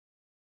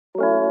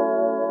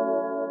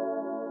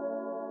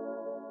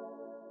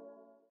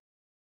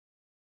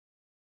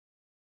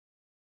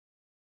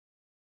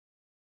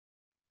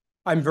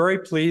I'm very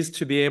pleased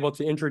to be able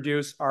to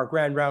introduce our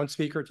grand round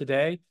speaker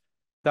today,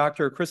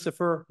 Dr.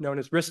 Christopher, known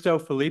as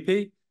Risto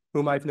Filippi,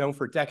 whom I've known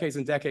for decades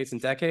and decades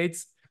and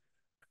decades.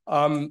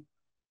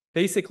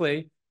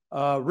 Basically,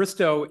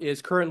 Risto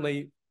is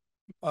currently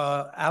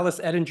Alice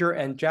Ettinger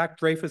and Jack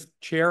Dreyfus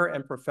Chair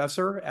and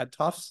Professor at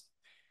Tufts.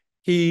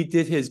 He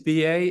did his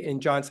BA in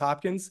Johns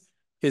Hopkins,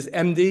 his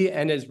MD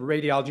and his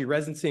radiology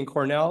residency in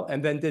Cornell,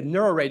 and then did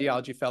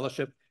neuroradiology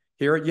fellowship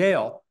here at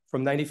Yale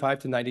from 95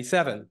 to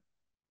 97.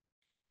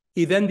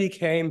 He then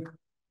became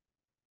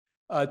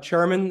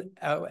chairman.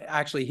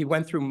 Actually, he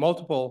went through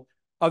multiple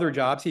other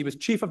jobs. He was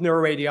chief of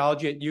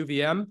neuroradiology at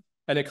UVM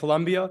and at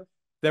Columbia,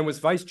 then was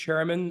vice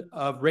chairman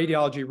of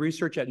radiology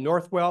research at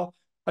Northwell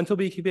until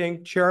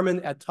becoming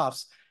chairman at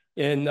Tufts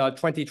in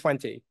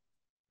 2020.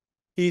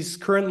 He's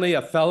currently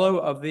a fellow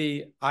of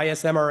the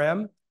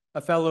ISMRM,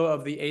 a fellow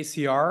of the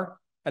ACR,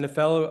 and a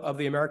fellow of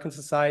the American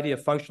Society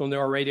of Functional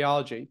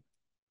Neuroradiology.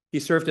 He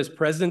served as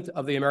president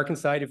of the American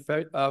Society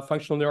of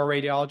Functional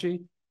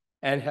Neuroradiology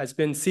and has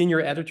been senior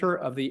editor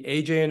of the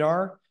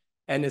AJNR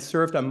and has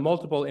served on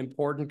multiple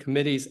important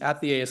committees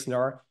at the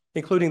ASNR,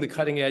 including the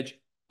Cutting Edge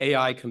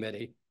AI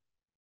Committee.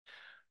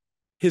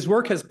 His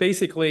work has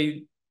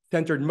basically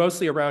centered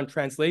mostly around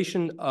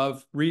translation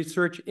of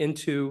research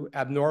into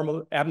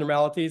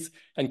abnormalities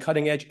and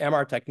cutting-edge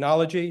MR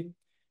technology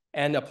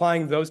and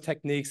applying those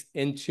techniques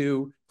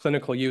into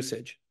clinical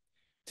usage.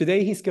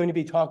 Today, he's going to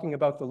be talking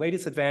about the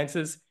latest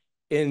advances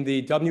in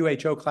the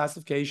WHO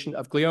classification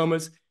of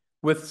gliomas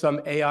with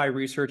some AI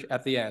research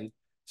at the end.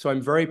 So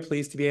I'm very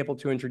pleased to be able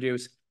to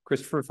introduce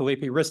Christopher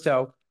Filippi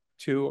Risto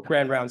to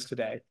Grand Rounds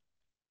today.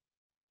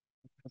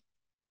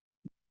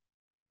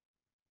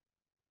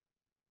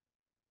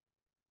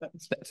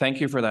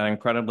 Thank you for that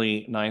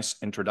incredibly nice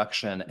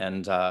introduction.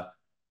 And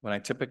when I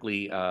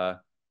typically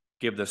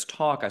give this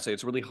talk, I say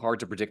it's really hard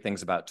to predict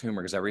things about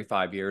tumor because every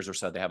 5 years or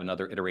so, they have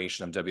another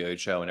iteration of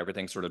WHO and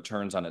everything sort of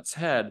turns on its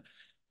head.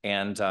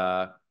 And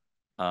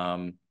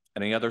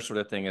any other sort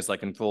of thing is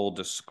like in full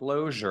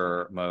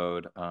disclosure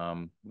mode. Let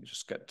me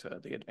just get to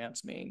the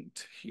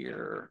advancement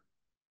here.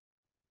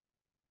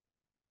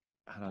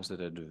 How does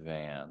it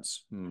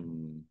advance?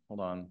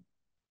 Hold on.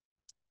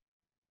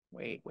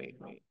 Wait.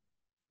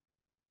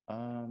 I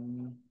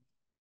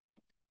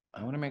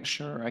want to make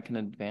sure I can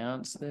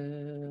advance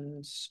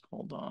this.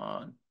 Hold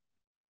on.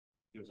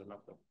 Use a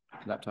laptop.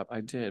 Laptop, I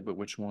did, but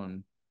which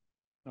one?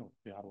 Oh,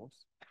 the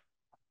arrows.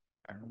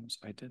 Arrows,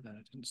 I did that.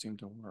 It didn't seem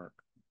to work.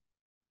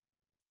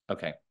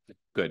 Okay,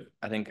 good.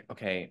 I think,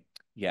 okay,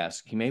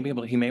 yes, he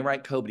may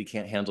write code, but he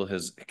can't handle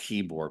his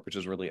keyboard, which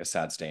is really a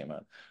sad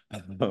statement.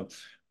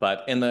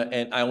 But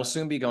and I will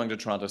soon be going to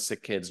Toronto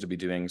Sick Kids to be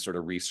doing sort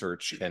of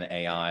research in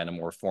AI in a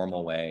more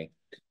formal way.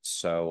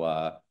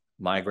 So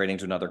migrating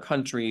to another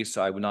country.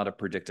 So I would not have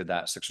predicted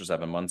that 6 or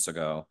 7 months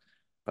ago,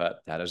 but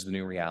that is the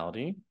new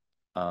reality.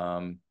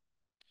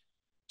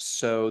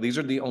 So these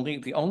are the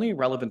only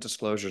relevant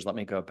disclosures. Let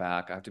me go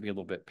back. I have to be a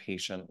little bit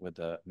patient with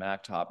the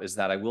Mac top, is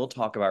that I will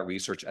talk about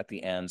research at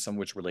the end, some of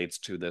which relates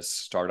to this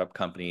startup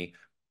company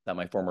that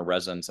my former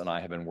residents and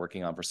I have been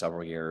working on for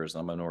several years.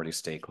 I'm a minority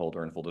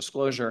stakeholder in full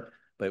disclosure,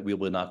 but we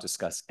will not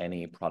discuss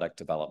any product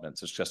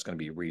developments. It's just going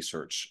to be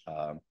research,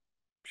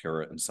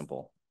 pure and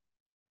simple.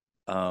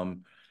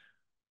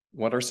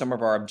 What are some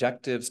of our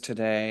objectives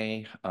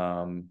today?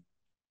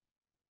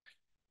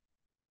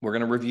 We're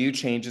going to review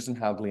changes in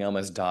how glioma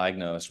is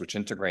diagnosed, which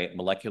integrate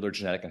molecular,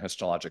 genetic, and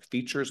histologic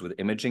features with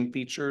imaging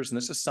features. And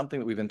this is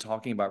something that we've been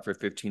talking about for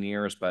 15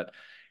 years, but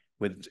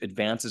with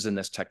advances in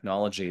this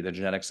technology, the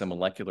genetics and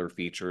molecular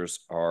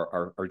features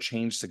are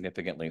changed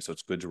significantly. So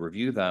it's good to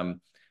review them.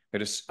 We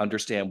just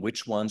understand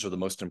which ones are the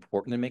most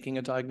important in making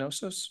a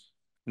diagnosis.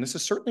 And this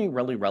is certainly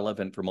really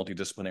relevant for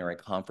multidisciplinary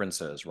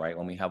conferences, right?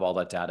 When we have all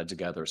that data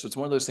together. So it's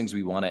one of those things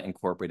we want to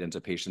incorporate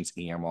into patients'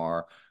 EMR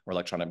or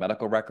electronic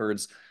medical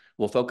records.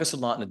 We'll focus a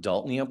lot on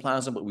adult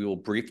neoplasm, but we will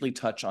briefly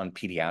touch on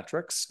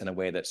pediatrics in a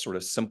way that sort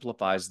of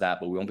simplifies that,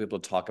 but we won't be able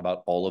to talk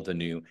about all of the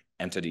new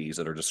entities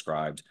that are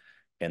described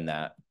in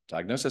that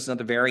diagnosis. And at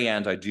the very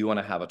end, I do want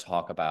to have a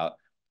talk about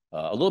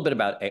a little bit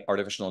about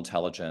artificial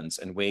intelligence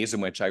and ways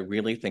in which I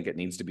really think it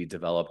needs to be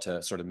developed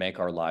to sort of make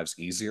our lives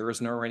easier as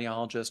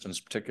neuroradiologists, and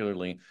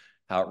particularly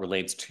how it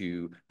relates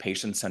to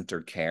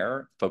patient-centered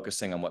care,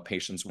 focusing on what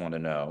patients want to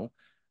know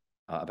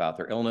about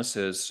their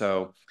illnesses.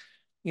 So,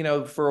 you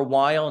know, for a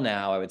while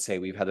now, I would say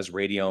we've had this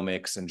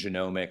radiomics and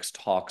genomics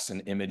talks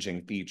and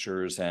imaging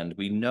features, and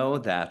we know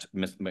that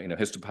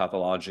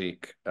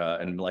histopathologic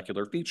and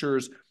molecular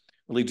features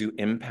really do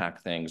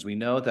impact things. We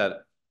know that,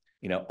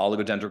 you know,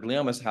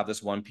 oligodendrogliomas have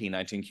this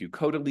 1p19q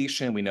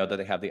codeletion. We know that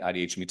they have the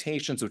IDH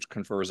mutations, which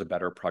confers a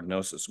better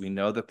prognosis. We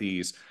know that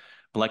these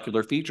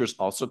molecular features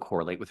also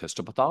correlate with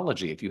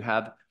histopathology. If you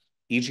have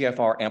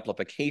EGFR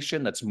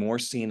amplification, that's more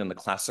seen in the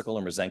classical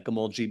and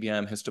mesenchymal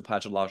GBM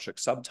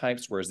histopathologic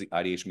subtypes, whereas the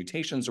IDH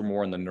mutations are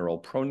more in the neural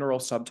proneural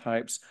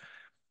subtypes.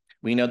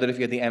 We know that if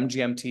you have the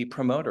MGMT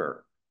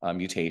promoter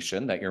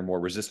mutation, that you're more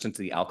resistant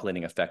to the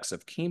alkylating effects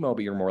of chemo,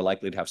 but you're more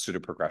likely to have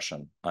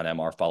pseudoprogression on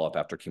MR follow-up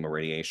after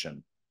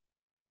chemoradiation.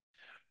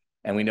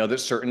 And we know that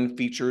certain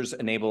features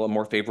enable a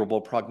more favorable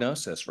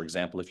prognosis. For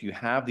example, if you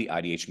have the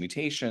IDH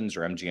mutations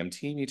or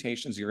MGMT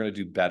mutations, you're going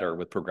to do better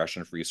with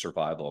progression-free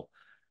survival.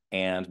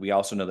 And we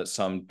also know that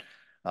some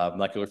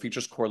molecular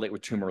features correlate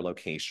with tumor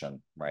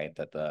location, right?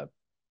 That the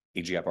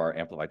EGFR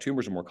amplified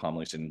tumors are more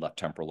commonly seen in the left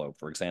temporal lobe,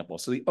 for example.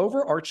 So the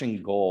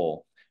overarching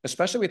goal,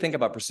 especially when we think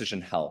about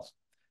precision health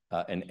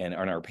and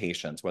on our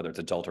patients, whether it's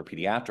adult or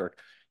pediatric,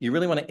 you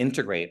really want to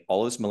integrate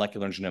all this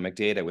molecular and genomic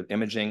data with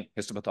imaging,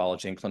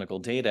 histopathology, and clinical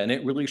data. And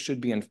it really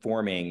should be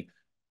informing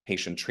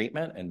patient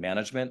treatment and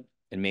management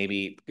and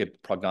maybe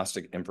get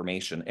prognostic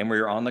information. And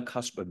we're on the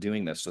cusp of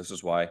doing this. So this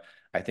is why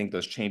I think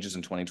those changes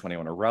in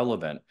 2021 are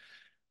relevant.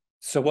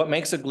 So what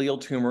makes a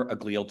glial tumor a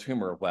glial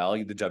tumor? Well,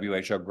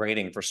 the WHO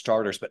grading for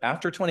starters, but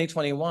after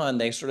 2021,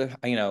 they sort of,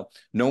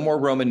 no more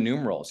Roman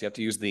numerals. You have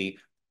to use the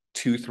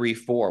 2, 3,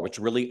 4, which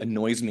really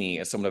annoys me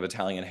as someone of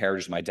Italian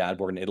heritage. My dad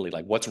born in Italy,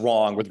 like, what's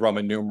wrong with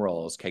Roman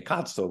numerals? Che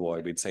cazzo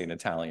vuoi, we'd say in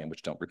Italian,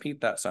 which don't repeat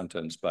that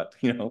sentence, but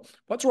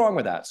what's wrong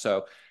with that?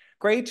 So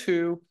grade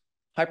 2,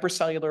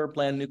 hypercellular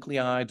bland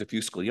nuclei,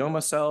 diffuse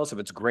glioma cells. If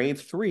it's grade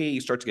 3, you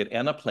start to get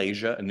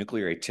anaplasia and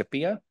nuclear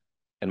atypia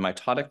and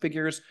mitotic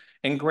figures.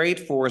 And grade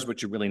 4 is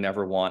what you really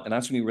never want. And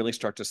that's when you really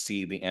start to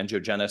see the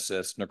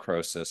angiogenesis,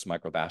 necrosis,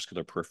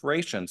 microvascular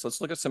perforation. So let's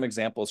look at some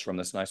examples from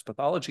this nice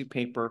pathology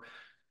paper.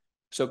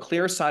 So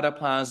clear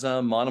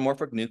cytoplasm,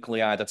 monomorphic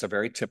nuclei, that's a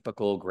very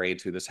typical grade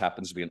 2. This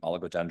happens to be an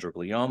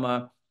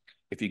oligodendroglioma.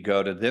 If you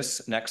go to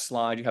this next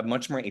slide, you have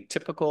much more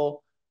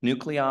atypical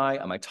nuclei,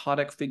 a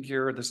mitotic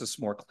figure. This is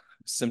more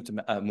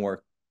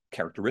more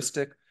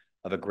characteristic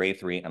of a grade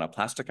 3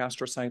 anaplastic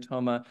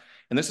astrocytoma.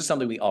 And this is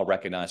something we all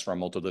recognize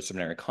from our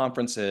multidisciplinary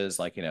conferences.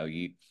 Like,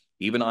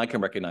 even I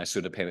can recognize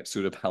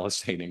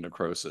pseudopalissading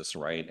necrosis,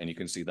 right? And you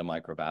can see the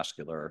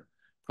microvascular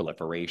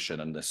proliferation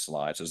in this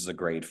slide. So this is a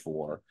grade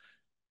 4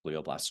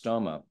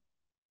 glioblastoma.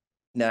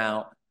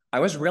 Now,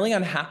 I was really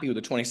unhappy with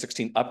the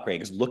 2016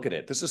 upgrade because look at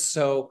it. This is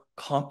so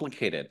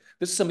complicated.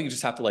 This is something you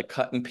just have to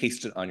cut and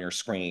paste it on your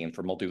screen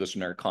for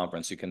multidisciplinary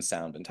conference. You can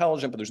sound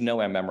intelligent, but there's no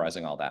way I'm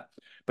memorizing all that.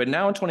 But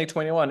now in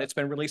 2021, it's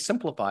been really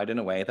simplified in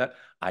a way that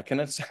I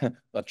can,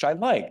 which I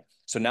like.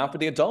 So now for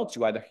the adults,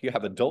 you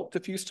have adult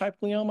diffuse type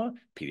glioma,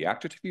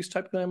 pediatric diffuse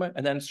type glioma,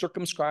 and then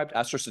circumscribed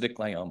astrocytic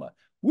glioma.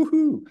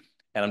 Woohoo!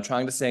 And I'm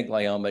trying to say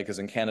glioma because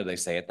in Canada they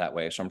say it that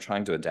way. So I'm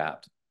trying to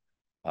adapt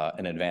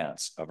in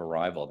advance of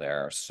arrival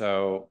there.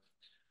 So,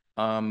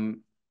 but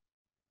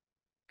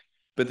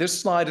this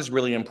slide is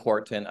really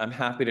important. I'm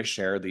happy to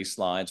share these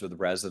slides with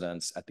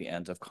residents at the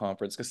end of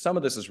conference because some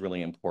of this is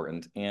really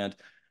important. And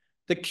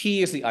the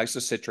key is the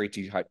isocitrate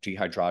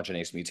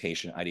dehydrogenase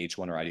mutation,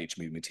 IDH1 or IDH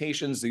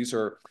mutations. These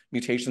are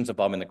mutations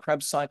involved in the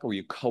Krebs cycle where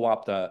you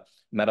co-opt the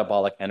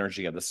metabolic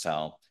energy of the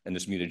cell in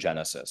this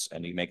mutagenesis,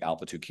 and you make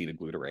alpha-2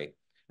 ketoglutarate,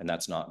 and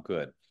that's not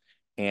good.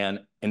 And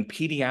in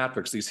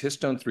pediatrics, these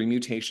histone 3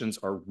 mutations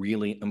are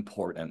really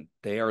important.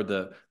 They are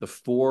the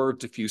 4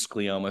 diffuse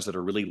gliomas that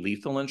are really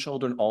lethal in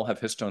children, all have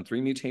histone 3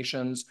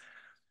 mutations.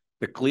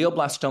 The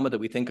glioblastoma that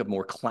we think of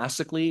more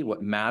classically,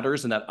 what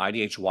matters in that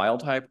IDH wild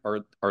type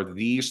are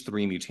these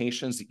 3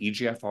 mutations, the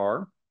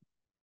EGFR,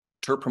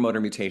 TERT promoter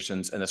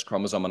mutations, and this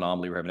chromosome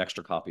anomaly where we have an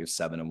extra copy of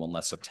 7 and 1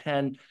 less of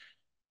 10.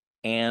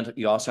 And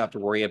you also have to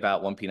worry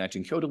about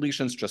 1p19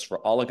 co-deletions just for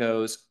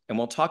oligos. And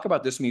we'll talk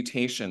about this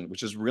mutation,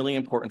 which is really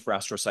important for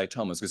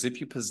astrocytomas, because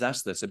if you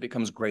possess this, it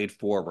becomes grade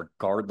 4,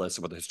 regardless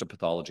of what the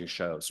histopathology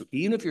shows. So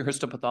even if your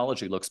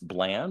histopathology looks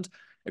bland,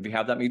 if you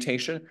have that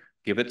mutation,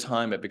 give it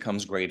time, it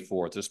becomes grade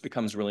 4. This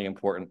becomes really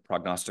important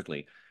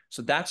prognostically.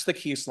 So that's the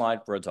key slide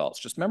for adults.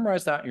 Just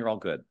memorize that and you're all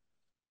good.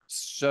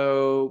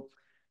 So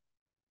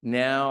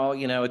now,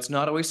 it's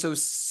not always so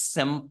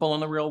simple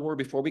in the real world.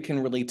 Before we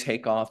can really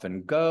take off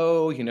and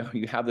go,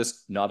 you have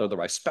this not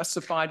otherwise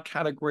specified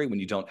category when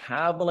you don't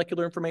have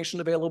molecular information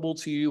available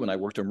to you. And I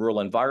worked in rural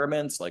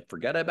environments,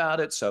 forget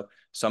about it. So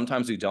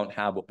sometimes we don't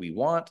have what we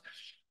want.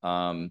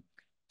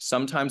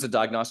 Sometimes the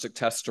diagnostic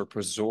tests are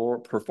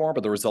performed,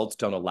 but the results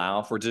don't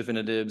allow for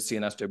definitive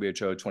CNS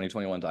WHO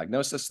 2021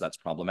 diagnosis. So that's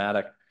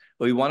problematic.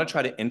 But we want to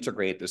try to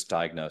integrate this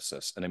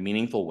diagnosis in a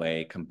meaningful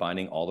way,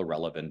 combining all the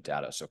relevant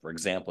data. So for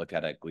example, if you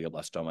had a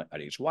glioblastoma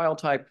IDH wild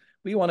type,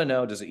 we want to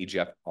know, does the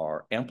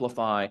EGFR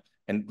amplify?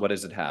 And what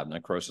does it have?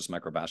 Necrosis,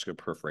 microvascular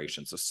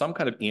perforation. So some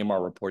kind of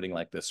EMR reporting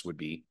like this would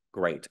be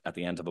great at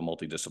the end of a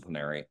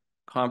multidisciplinary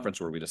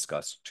conference where we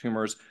discuss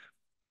tumors.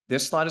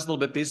 This slide is a little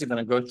bit busy. I'm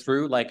going to go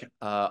through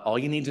all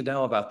you need to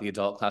know about the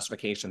adult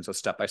classification, so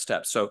step by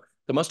step. So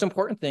the most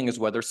important thing is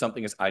whether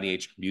something is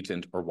IDH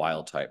mutant or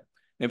wild type.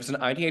 And if it's an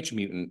IDH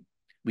mutant,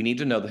 we need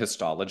to know the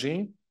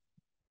histology.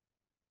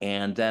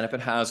 And then if it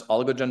has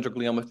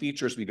oligodendroglioma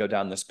features, we go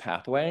down this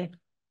pathway.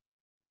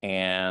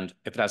 And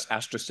if it has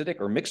astrocytic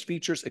or mixed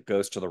features, it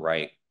goes to the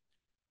right.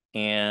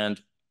 And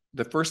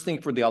the first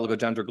thing for the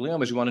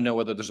oligodendroglioma is you want to know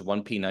whether there's a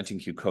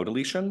 1p19q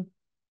co-deletion.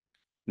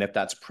 And if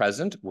that's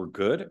present, we're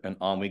good, and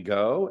on we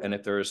go. And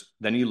if there's,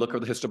 then you look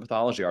at the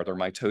histopathology. Are there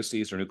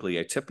mitoses or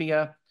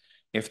nucleatypia?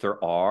 If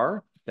there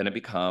are, then it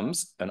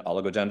becomes an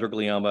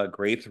oligodendroglioma,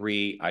 grade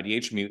 3,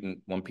 IDH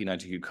mutant,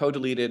 1p19q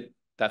co-deleted.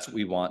 That's what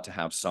we want to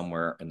have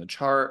somewhere in the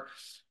chart.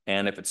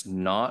 And if it's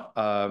not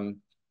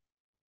showing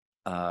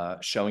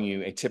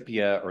you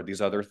atypia or these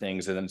other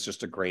things, and then it's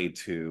just a grade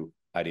 2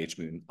 IDH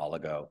mutant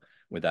oligo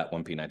with that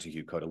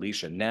 1p19q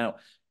codeletion. Now,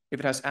 if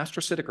it has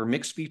astrocytic or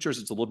mixed features,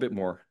 it's a little bit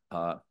more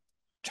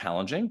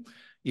challenging.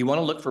 You want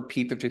to look for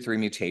p53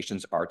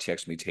 mutations,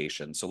 RTX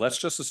mutations. So let's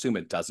just assume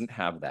it doesn't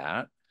have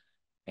that.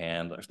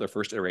 And the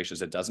first iteration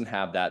is it doesn't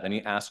have that. Then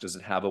you ask, does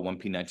it have a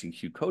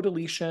 1p19q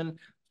codeletion?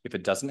 If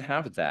it doesn't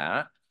have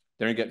that,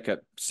 then you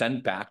get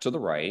sent back to the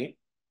right.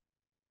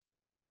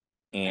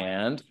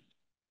 And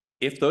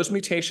if those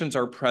mutations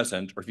are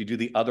present, or if you do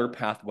the other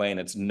pathway and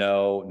it's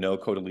no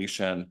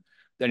codeletion,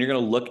 then you're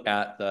going to look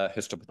at the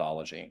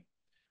histopathology.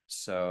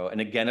 So,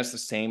 and again, it's the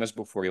same as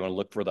before. You want to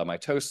look for the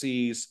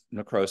mitoses,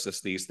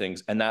 necrosis, these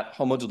things, and that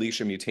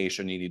homodeletion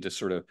mutation you need to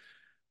sort of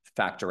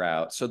factor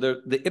out. So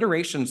the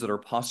iterations that are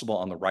possible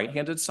on the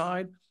right-handed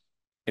side,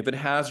 if it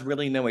has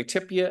really no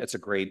atypia, it's a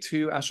grade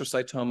 2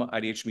 astrocytoma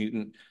IDH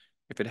mutant.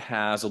 If it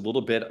has a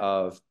little bit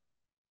of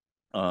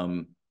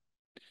anaplasia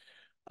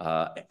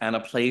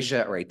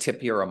or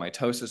atypia or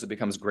mitosis, it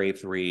becomes grade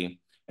 3.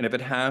 And if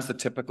it has the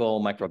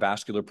typical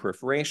microvascular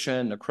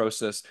proliferation,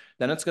 necrosis,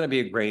 then it's going to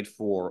be a grade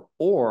 4.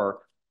 Or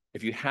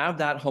if you have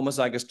that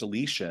homozygous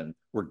deletion,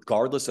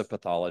 regardless of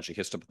pathology,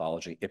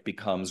 histopathology, it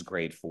becomes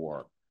grade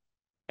 4.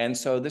 And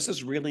so this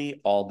is really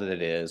all that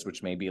it is,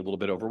 which may be a little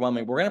bit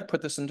overwhelming. We're going to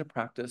put this into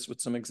practice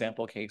with some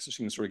example cases.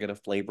 You can sort of get a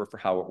flavor for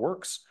how it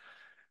works.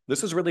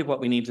 This is really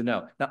what we need to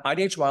know. Now,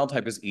 IDH wild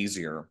type is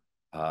easier.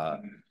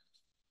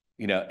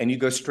 And you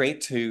go straight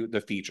to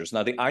the features.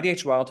 Now, the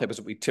IDH wild type is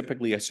what we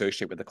typically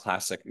associate with the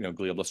classic,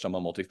 glioblastoma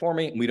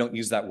multiforme. And we don't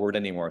use that word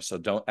anymore. So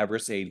don't ever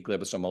say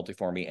glioblastoma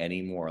multiforme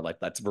anymore.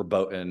 Like that's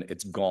verboten.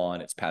 It's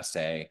gone. It's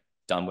passé.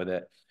 Done with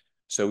it.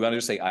 So we want to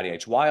just say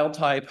IDH wild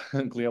type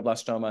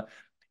glioblastoma.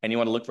 And you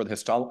want to look for the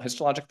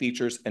histologic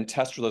features and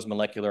test for those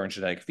molecular and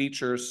genetic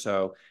features.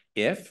 So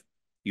if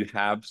you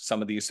have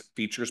some of these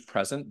features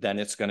present, then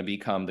it's going to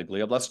become the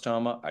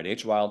glioblastoma,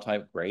 IDH wild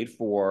type, grade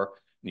 4.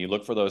 And you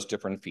look for those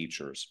different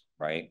features,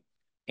 right?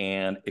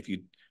 And if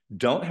you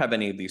don't have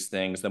any of these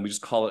things, then we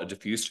just call it a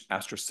diffuse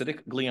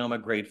astrocytic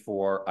glioma, grade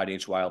 4,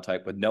 IDH wild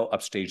type, with no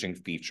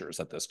upstaging features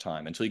at this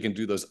time until you can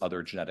do those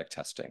other genetic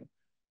testing.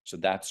 So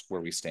that's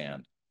where we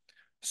stand.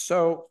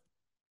 So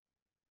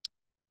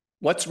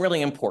what's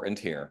really important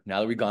here,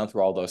 now that we've gone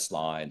through all those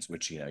slides,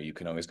 which you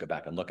can always go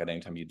back and look at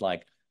anytime you'd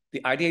like,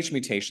 the IDH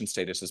mutation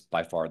status is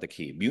by far the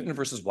key. Mutant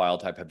versus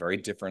wild type have very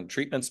different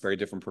treatments, very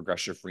different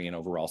progression-free and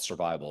overall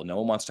survival. No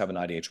one wants to have an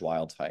IDH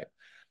wild type.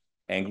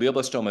 And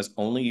glioblastoma is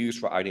only used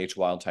for IDH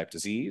wild type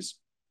disease.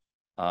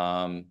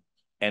 And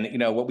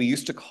what we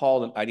used to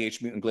call an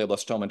IDH mutant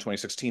glioblastoma in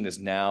 2016 is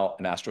now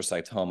an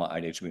astrocytoma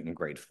IDH mutant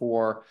grade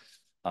 4.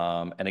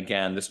 And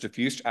again, this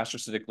diffuse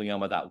astrocytic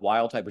glioma, that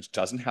wild type, which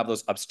doesn't have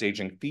those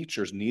upstaging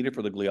features needed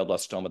for the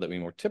glioblastoma that we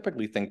more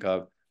typically think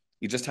of,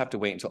 you just have to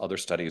wait until other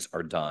studies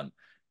are done.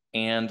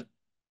 And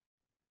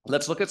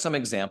let's look at some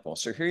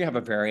examples. So here you have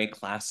a very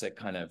classic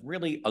kind of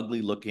really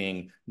ugly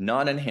looking,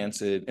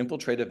 non-enhancive,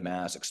 infiltrative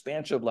mass,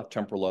 expansion of left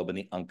temporal lobe in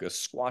the uncus,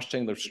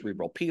 squashing the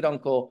cerebral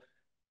peduncle,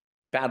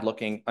 bad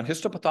looking. On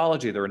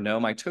histopathology, there were no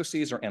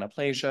mitoses or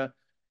anaplasia,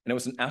 and it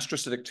was an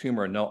astrocytic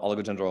tumor, no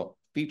oligodendral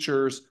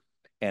features,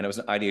 and it was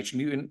an IDH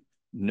mutant,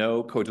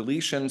 no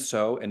codeletion.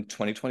 So in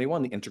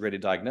 2021, the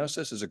integrated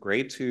diagnosis is a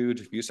grade 2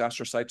 diffuse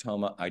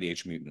astrocytoma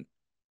IDH mutant.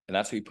 And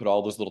that's how you put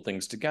all those little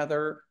things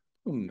together.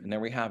 Boom, and there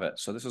we have it.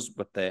 So this is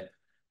what the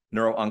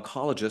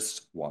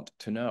neuro-oncologists want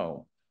to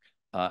know.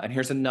 And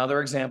here's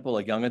another example,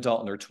 a young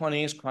adult in their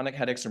 20s, chronic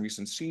headaches and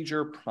recent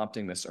seizure,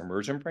 prompting this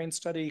emergent brain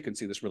study. You can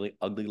see this really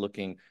ugly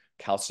looking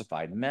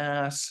calcified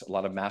mass, a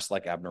lot of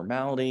mass-like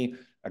abnormality,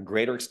 a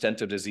greater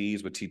extent of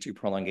disease with T2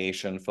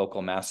 prolongation,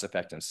 focal mass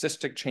effect, and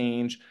cystic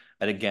change.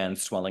 And again,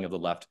 swelling of the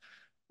left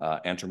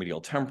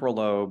anteromedial temporal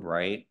lobe,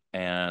 right?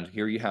 And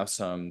here you have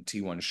some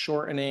T1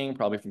 shortening,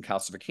 probably from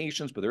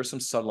calcifications, but there's some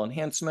subtle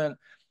enhancement.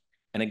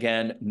 And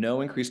again, no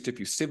increased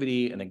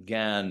diffusivity. And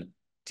again,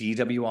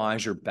 DWI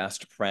is your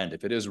best friend. If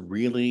there's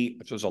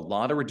a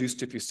lot of reduced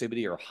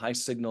diffusivity or high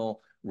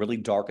signal, really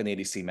dark in the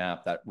ADC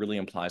map, that really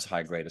implies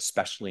high grade,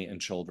 especially in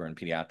children,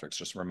 pediatrics.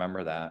 Just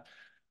remember that.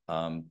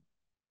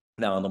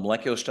 Now, in the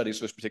molecular studies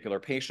for this particular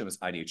patient, it was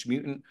IDH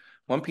mutant,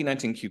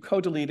 1p19q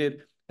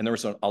co-deleted, and there were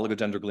some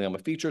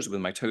oligodendroglioma features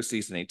with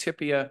mitoses and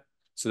atypia.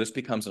 So this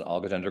becomes an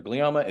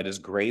oligodendroglioma. It is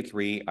grade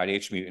 3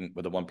 IDH mutant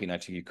with a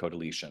 1p19q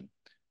co-deletion.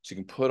 So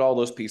you can put all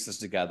those pieces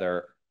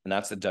together, and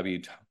that's the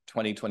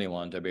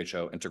 2021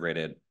 WHO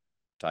integrated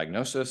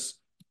diagnosis.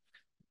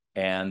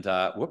 And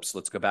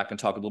let's go back and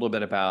talk a little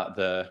bit about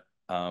the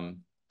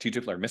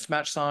T2-flare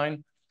mismatch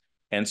sign.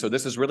 And so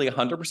this is really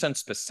 100%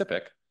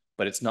 specific,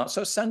 but it's not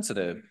so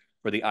sensitive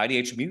for the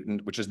IDH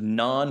mutant, which is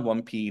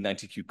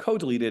non-1p19q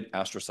co-deleted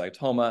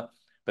astrocytoma,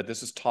 but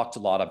this is talked a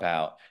lot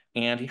about.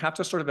 And you have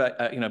to sort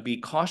of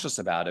be cautious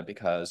about it,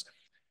 because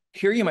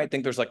here you might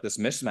think there's like this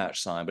mismatch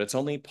sign, but it's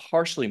only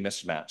partially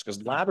mismatched,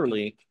 because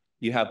laterally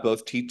you have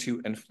both T2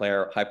 and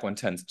flare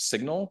hypointense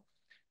signal,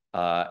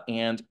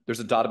 and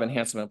there's a dot of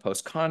enhancement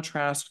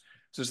post-contrast.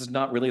 So this is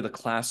not really the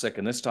classic,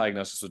 and this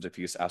diagnosis of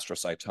diffuse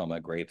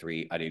astrocytoma, grade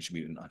 3 IDH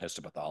mutant on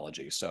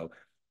histopathology. So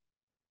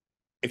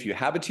if you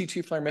have a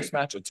T2 flare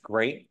mismatch, it's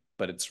great,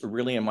 but it's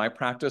really, in my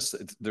practice,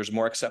 there's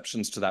more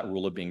exceptions to that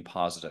rule of being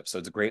positive. So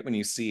it's great when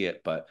you see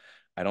it, but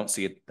I don't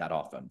see it that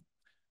often.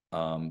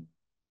 And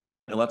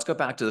let's go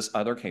back to this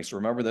other case.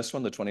 Remember this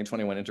one, the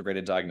 2021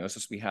 integrated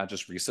diagnosis we had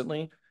just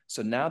recently?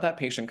 So now that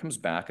patient comes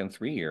back in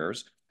 3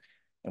 years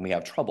and we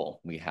have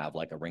trouble. We have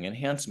like a ring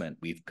enhancement.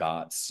 We've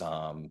got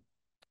some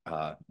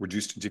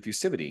reduced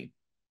diffusivity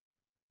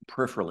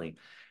peripherally.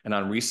 And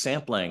on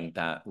resampling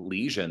that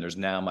lesion, there's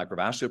now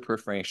microvascular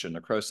proliferation,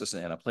 necrosis,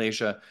 and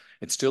anaplasia.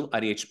 It's still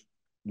IDH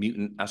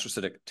mutant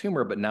astrocytic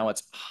tumor, but now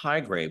it's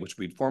high grade, which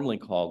we'd formerly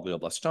call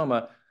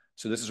glioblastoma.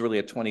 So this is really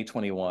a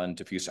 2021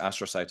 diffuse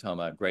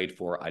astrocytoma, grade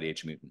 4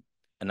 IDH mutant.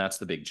 And that's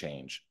the big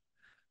change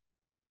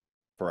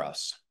for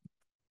us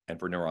and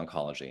for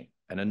neuro-oncology.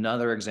 And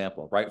another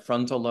example, right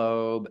frontal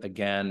lobe,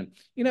 again,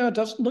 you know, it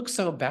doesn't look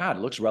so bad. It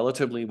looks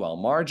relatively well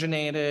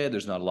marginated.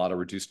 There's not a lot of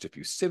reduced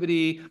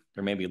diffusivity.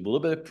 There may be a little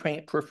bit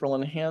of peripheral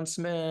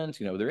enhancement.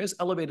 You know, there is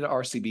elevated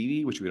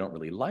RCBD, which we don't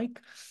really like.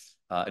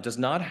 It does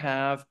not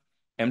have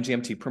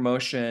MGMT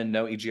promotion,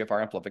 no EGFR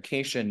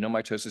amplification, no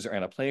mitosis or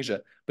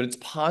anaplasia, but it's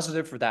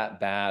positive for that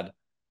bad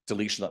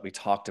deletion that we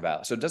talked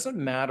about. So it doesn't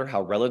matter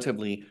how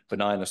relatively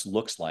benign this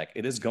looks like.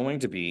 It is going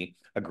to be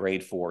a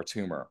grade 4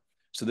 tumor.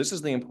 So this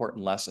is the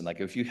important lesson.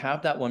 Like if you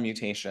have that one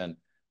mutation,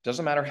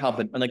 doesn't matter how,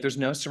 but like there's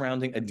no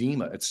surrounding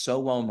edema. It's so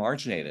well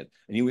marginated.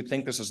 And you would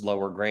think this is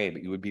lower grade,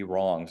 but you would be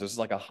wrong. So this is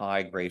like a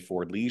high grade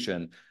 4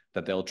 lesion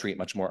that they'll treat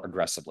much more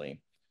aggressively.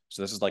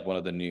 So this is like one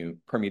of the new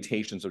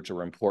permutations which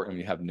are important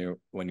when you have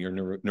when you're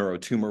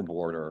neurotumor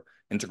board or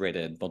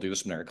integrated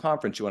multidisciplinary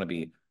conference, you want to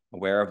be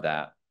aware of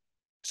that.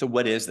 So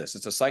what is this?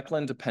 It's a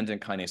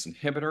cyclin-dependent kinase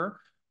inhibitor.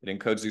 It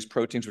encodes these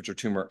proteins which are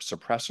tumor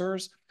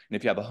suppressors. And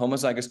if you have a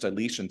homozygous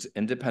deletion, it's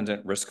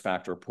independent risk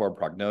factor, poor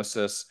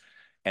prognosis.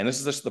 And this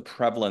is just the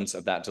prevalence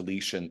of that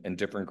deletion in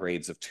different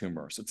grades of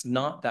tumors. It's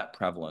not that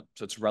prevalent,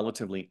 so it's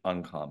relatively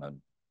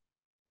uncommon.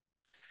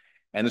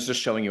 And it's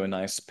just showing you a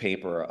nice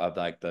paper of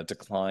like the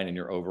decline in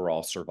your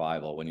overall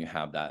survival when you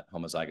have that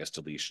homozygous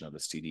deletion of the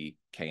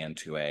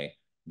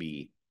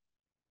CDKN2A/B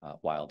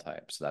wild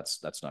type. So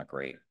that's not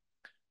great.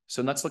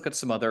 So let's look at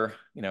some other,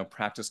 you know,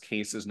 practice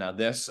cases. Now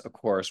this, of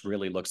course,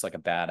 really looks like a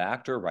bad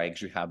actor, right?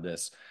 Because you have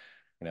this,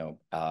 you know,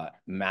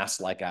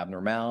 mass-like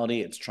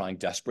abnormality. It's trying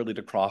desperately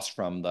to cross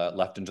from the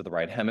left into the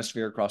right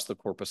hemisphere across the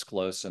corpus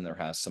callosum. There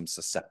has some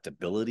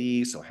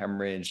susceptibility, so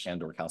hemorrhage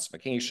and/or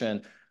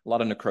calcification, a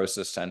lot of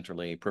necrosis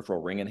centrally,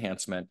 peripheral ring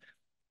enhancement.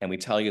 And we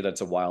tell you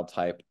that's a wild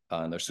type,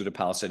 and there's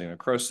pseudopalisading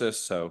necrosis.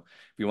 So if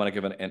you want to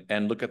give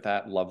and look at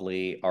that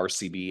lovely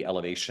RCB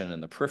elevation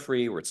in the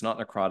periphery where it's not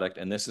necrotic,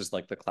 and this is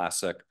like the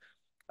classic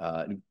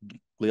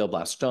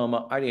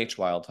glioblastoma, IDH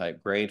wild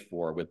type, grade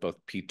 4 with both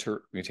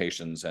P-TERT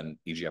mutations and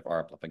EGFR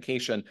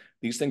amplification.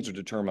 These things are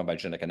determined by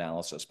genetic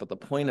analysis. But the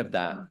point of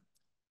that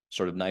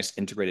sort of nice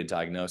integrated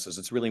diagnosis,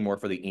 it's really more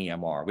for the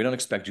EMR. We don't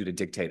expect you to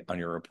dictate on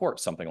your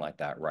report something like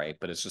that, right?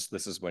 But it's just,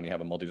 this is when you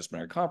have a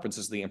multidisciplinary conference,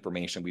 this is the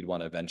information we'd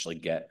want to eventually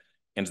get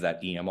into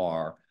that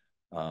EMR.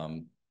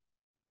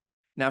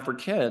 Now for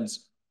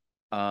kids,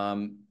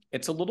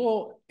 it's a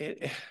little,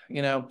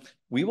 you know,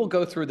 we will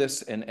go through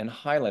this and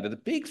highlight it. The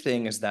big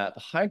thing is that the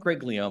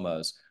high-grade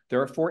gliomas,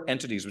 there are 4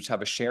 entities which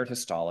have a shared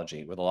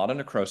histology with a lot of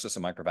necrosis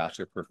and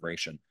microvascular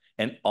proliferation,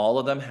 and all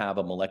of them have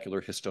a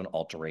molecular histone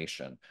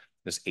alteration,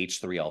 this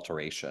H3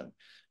 alteration.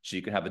 So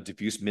you can have a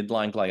diffuse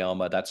midline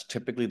glioma. That's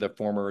typically the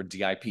former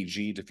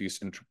DIPG,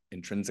 diffuse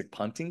intrinsic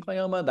pontine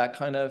glioma, that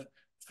kind of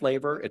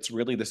flavor. It's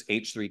really this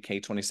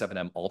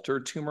H3K27M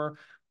altered tumor.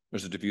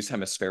 There's a diffuse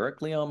hemispheric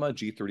glioma,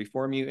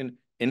 G34 mutant,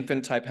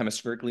 infant type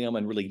hemispheric glioma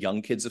in really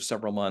young kids of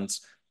several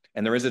months.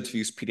 And there is a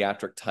diffuse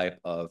pediatric type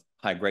of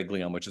high-grade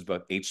glioma, which is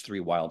both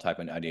H3 wild type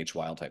and IDH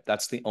wild type.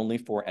 That's the only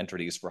 4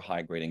 entities for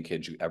high-grading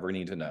kids you ever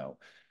need to know.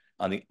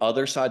 On the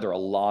other side, there are a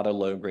lot of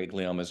low-grade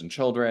gliomas in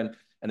children,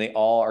 and they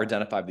all are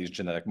identified with these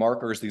genetic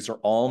markers. These are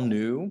all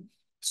new.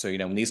 So, you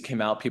know, when these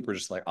came out, people were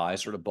just like,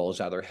 eyes sort of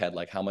bulged out of their head,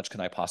 like, how much can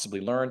I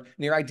possibly learn? And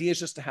your idea is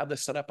just to have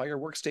this set up by your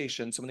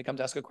workstation. So when they come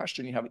to ask a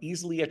question, you have it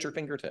easily at your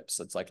fingertips.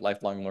 It's like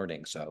lifelong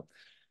learning. So,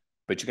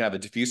 but you can have a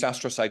diffuse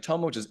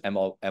astrocytoma, which is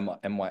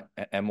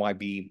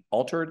MYB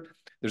altered.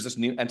 There's this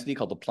new entity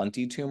called the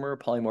Plenty tumor,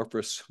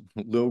 polymorphous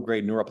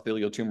low-grade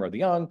neuroepithelial tumor of the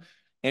young,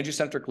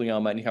 angiocentric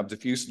glioma, and you have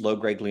diffuse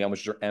low-grade glioma,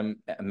 which are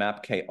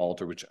MAPK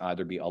altered, which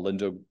either be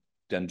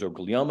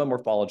oligodendroglioma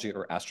morphology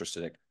or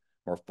astrocytic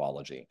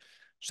morphology.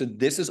 So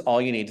this is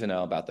all you need to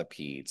know about the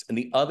peds. And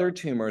the other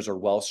tumors are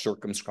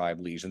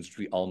well-circumscribed lesions, which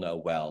we all know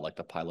well, like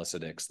the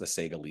pilocytics, the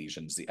SEGA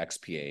lesions, the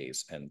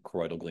XPAs, and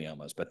choroidal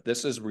gliomas. But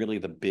this is really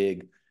the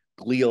big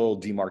glial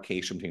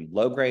demarcation between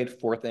low-grade,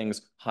 4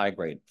 things,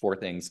 high-grade, 4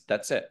 things.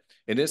 That's it.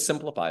 It is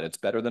simplified. It's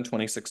better than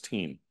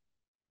 2016.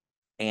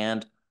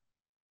 And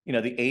you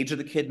know, the age of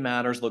the kid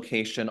matters,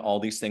 location, all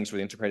these things for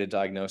the integrated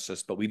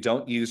diagnosis, but we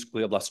don't use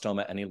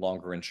glioblastoma any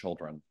longer in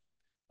children.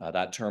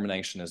 That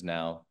termination is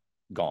now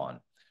gone.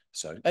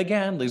 So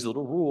again, these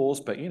little rules,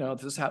 but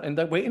this is how, and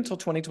then wait until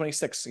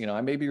 2026.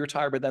 I may be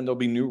retired, but then there'll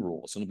be new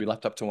rules and it'll be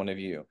left up to one of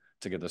you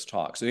to give this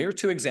talk. So here are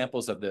two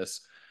examples of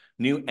this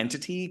new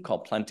entity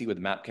called Plenty with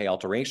MAPK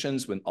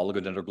alterations with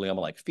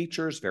oligodendroglioma-like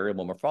features,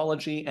 variable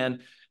morphology,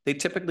 and they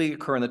typically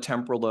occur in the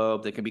temporal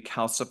lobe. They can be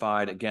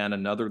calcified. Again,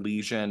 another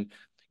lesion.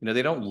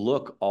 They don't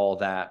look all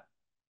that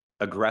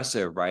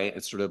aggressive, right?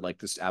 It's sort of like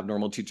this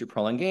abnormal T2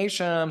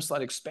 prolongation,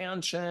 slight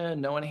expansion,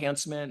 no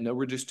enhancement, no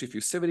reduced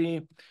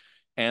diffusivity.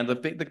 And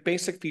the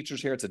basic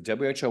features here, it's a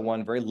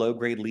WHO1, very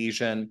low-grade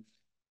lesion.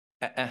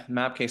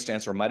 MAPK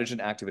stands for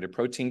mitogen activated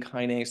protein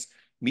kinase.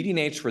 Median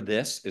age for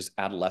this is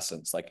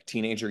adolescence, like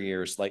teenager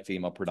years, slight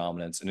female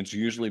predominance. And it's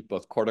usually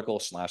both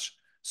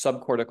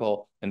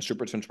cortical/subcortical and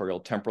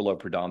supratentorial temporal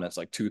lobe predominance,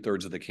 like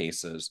 2/3 of the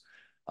cases,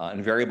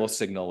 and variable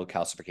signal with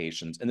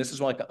calcifications. And this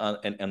is like,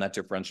 and that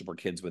differential for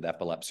kids with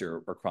epilepsy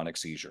or chronic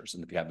seizures.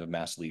 And if you have a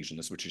mass lesion,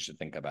 this is what you should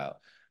think about,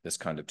 this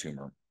kind of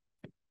tumor.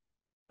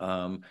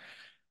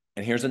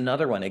 And here's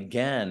another one.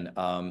 Again,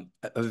 a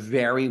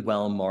very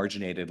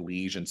well-marginated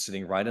lesion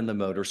sitting right in the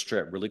motor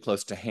strip, really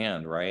close to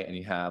hand, right? And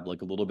you have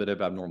like a little bit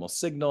of abnormal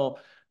signal,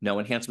 no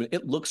enhancement.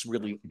 It looks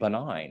really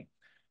benign.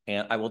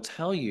 And I will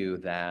tell you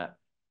that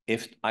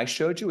if I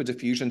showed you a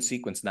diffusion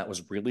sequence and that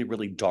was really,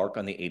 really dark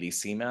on the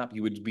ADC map,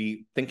 you would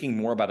be thinking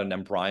more about an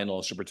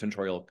embryonal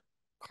supratentorial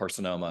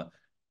carcinoma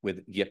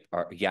with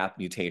YAP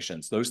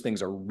mutations. Those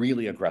things are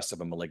really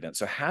aggressive and malignant.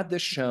 So had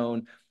this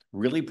shown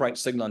really bright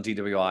signal on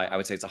DWI, I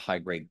would say it's a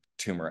high-grade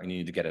tumor and you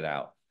need to get it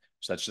out.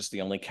 So that's just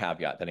the only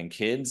caveat, that in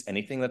kids,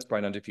 anything that's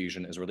bright on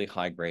diffusion is really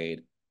high-grade,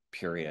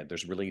 period.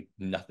 There's really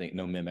nothing,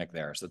 no mimic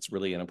there. So that's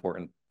really an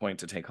important point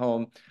to take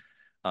home.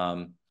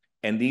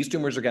 And these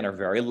tumors, again, are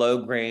very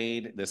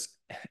low-grade. This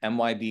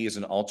MYB is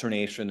an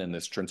alternation in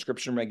this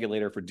transcription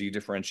regulator for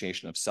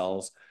dedifferentiation of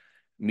cells.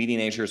 Median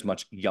age here is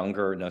much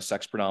younger, no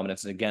sex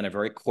predominance. And again, a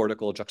very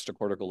cortical,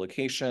 juxtacortical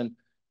location,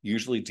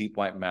 usually deep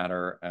white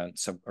matter and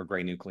or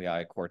gray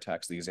nuclei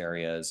cortex, these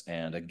areas.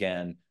 And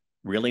again,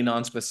 really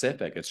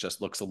nonspecific. It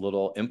just looks a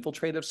little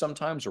infiltrative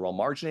sometimes or well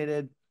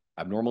marginated,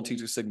 abnormal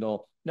T2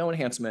 signal, no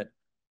enhancement,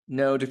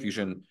 no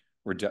diffusion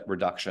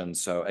reduction.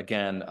 So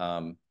again,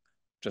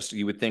 just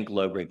you would think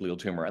low-grade glial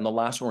tumor. And the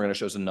last one we're going to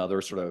show is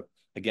another sort of,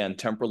 again,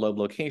 temporal lobe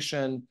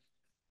location.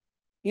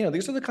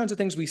 These are the kinds of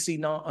things we see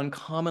not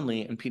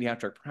uncommonly in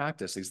pediatric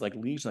practice. These like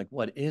lesions, like,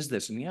 what is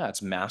this? And yeah,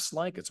 it's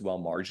mass-like, it's well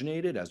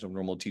marginated, has no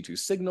normal T2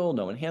 signal,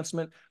 no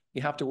enhancement.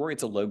 You have to worry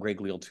it's a low-grade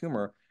glial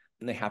tumor,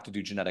 and they have to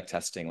do genetic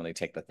testing when they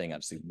take the thing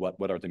out to see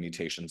what are the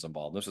mutations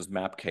involved. This is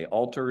MAPK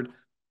altered,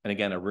 and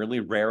again, a really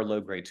rare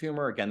low-grade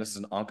tumor. Again, this is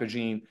an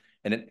oncogene,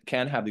 and it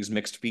can have these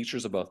mixed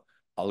features of both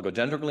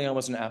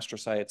oligodendrogliomas and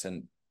astrocytes.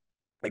 And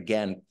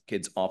again,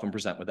 kids often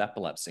present with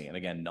epilepsy. And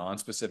again,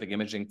 non-specific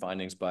imaging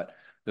findings, but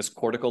this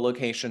cortical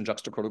location,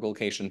 juxtacortical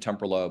location,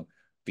 temporal lobe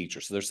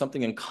feature. So there's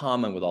something in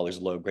common with all these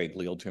low-grade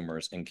glial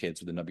tumors in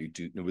kids with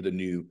the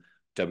new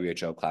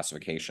WHO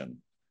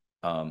classification.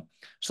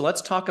 So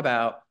let's talk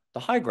about the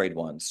high-grade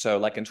ones. So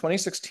like in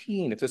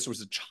 2016, if this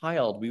was a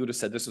child, we would have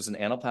said this was an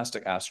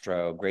anaplastic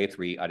astro grade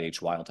 3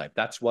 IDH wild type.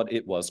 That's what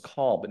it was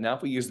called. But now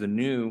if we use the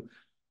new,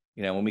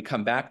 when we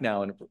come back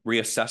now and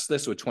reassess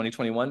this with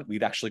 2021,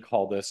 we'd actually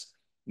call this,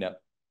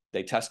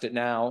 they test it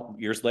now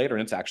years later,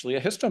 and it's actually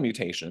a histone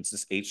mutation. It's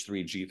this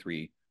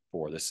H3G3-4,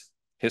 this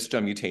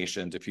histone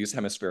mutation, diffuse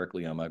hemispheric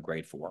glioma,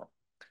 grade 4.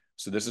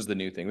 So this is the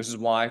new thing. This is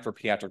why for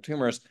pediatric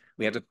tumors,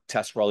 we have to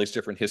test for all these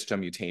different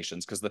histone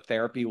mutations because the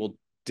therapy will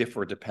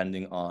differ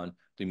depending on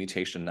the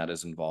mutation that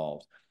is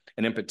involved.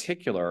 And in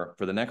particular,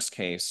 for the next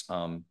case,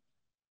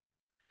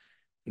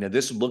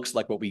 this looks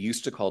like what we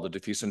used to call the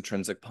diffuse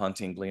intrinsic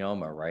pontine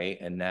glioma, right?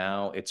 And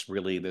now it's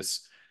really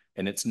this.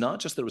 And it's not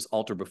just that it was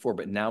altered before,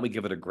 but now we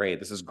give it a grade.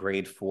 This is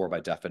grade 4 by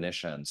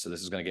definition. So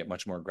this is going to get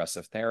much more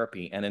aggressive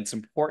therapy. And it's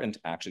important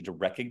actually to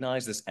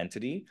recognize this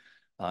entity.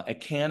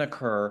 It can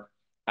occur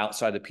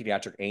outside the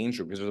pediatric age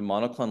group because there's a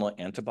monoclonal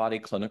antibody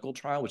clinical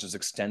trial, which has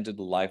extended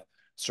the life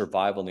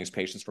survival in these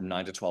patients from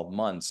 9 to 12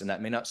 months. And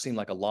that may not seem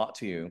like a lot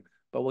to you,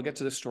 but we'll get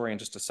to this story in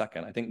just a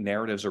second. I think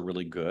narratives are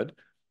really good.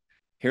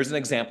 Here's an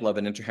example of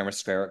an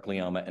interhemispheric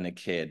glioma in a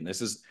kid. And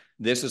this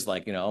is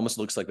like, almost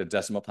looks like the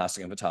desmoplastic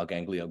infantile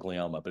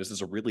ganglioglioma, but this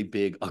is a really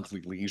big,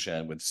 ugly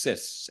lesion with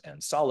cysts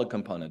and solid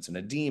components and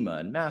edema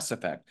and mass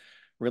effect,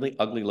 really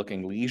ugly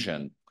looking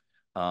lesion.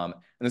 And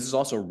this is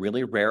also a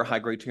really rare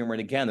high-grade tumor.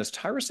 And again, this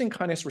tyrosine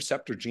kinase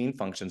receptor gene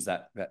functions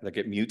that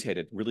get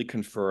mutated really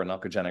confer an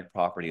oncogenic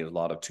property in a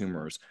lot of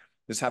tumors.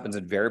 This happens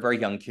in very, very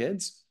young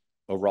kids.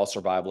 Overall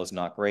survival is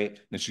not great. And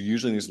it's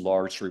usually in these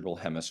large cerebral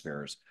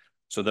hemispheres.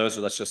 So those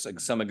are, that's just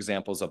some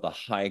examples of the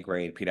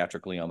high-grade pediatric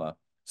glioma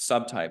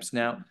subtypes.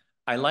 Now,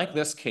 I like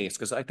this case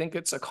because I think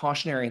it's a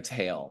cautionary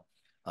tale,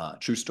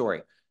 true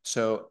story.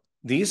 So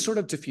these sort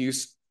of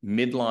diffuse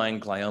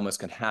midline gliomas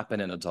can happen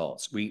in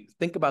adults. We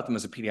think about them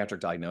as a pediatric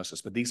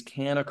diagnosis, but these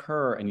can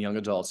occur in young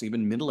adults,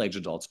 even middle-aged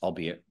adults,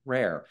 albeit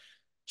rare.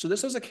 So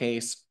this is a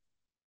case,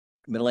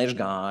 middle-aged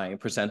guy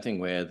presenting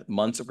with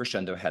months of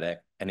crescendo headache,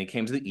 and he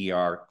came to the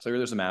ER. Clearly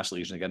there's a mass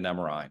lesion, he got an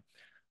MRI.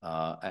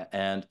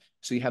 And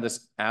so you have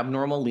this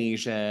abnormal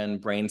lesion,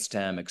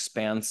 brainstem,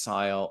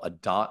 expansile, a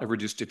dot of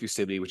reduced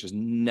diffusivity, which is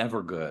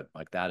never good.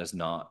 Like that is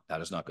not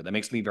good. That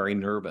makes me very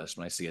nervous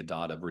when I see a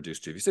dot of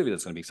reduced diffusivity.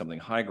 That's going to be something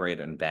high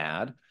grade and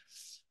bad.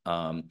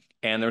 And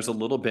there's a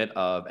little bit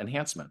of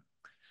enhancement.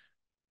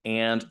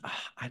 And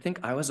I think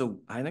I was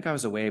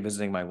away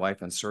visiting my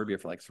wife in Serbia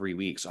for like 3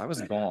 weeks. So I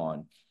was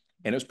gone,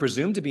 and it was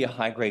presumed to be a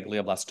high-grade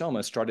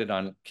glioblastoma. Started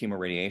on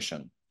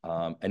chemoradiation,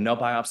 and no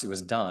biopsy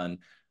was done.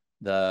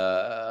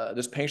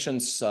 This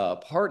patient's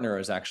partner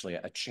is actually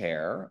a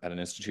chair at an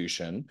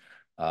institution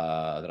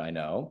that I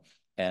know,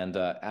 and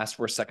asked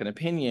for a second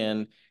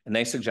opinion, and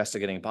they suggested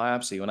getting a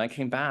biopsy. When I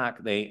came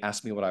back, they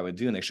asked me what I would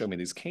do, and they showed me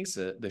these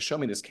cases. They showed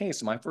me this case,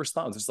 and my first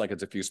thought was just like a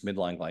diffuse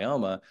midline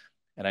glioma.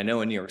 And I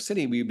know in New York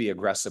City, we'd be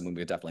aggressive when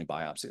we would definitely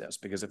biopsy this,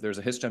 because if there's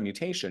a histone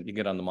mutation, you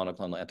get on the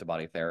monoclonal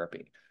antibody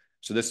therapy.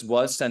 So this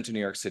was sent to New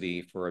York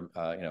City for,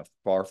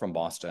 far from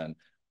Boston.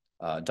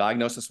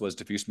 Diagnosis was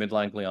diffuse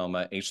midline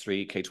glioma,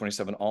 H3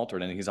 K27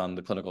 altered, and he's on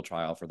the clinical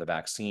trial for the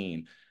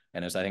vaccine.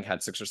 And as I think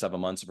had 6 or 7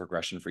 months of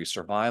progression-free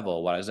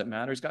survival. Why does it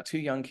matter? He's got 2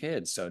 young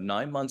kids. So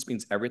 9 months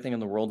means everything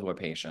in the world to a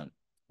patient,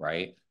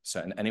 right?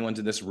 So, and anyone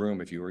in this room,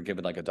 if you were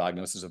given like a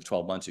diagnosis of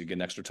 12 months, you get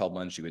an extra 12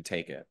 months, you would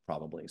take it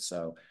probably.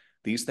 So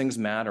these things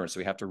matter. So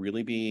we have to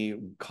really be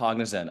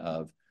cognizant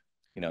of,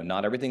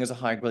 not everything is a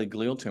high-grade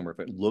glial tumor. If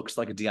it looks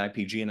like a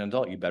DIPG in an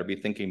adult, you better be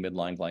thinking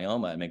midline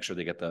glioma and make sure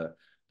they get the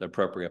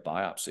appropriate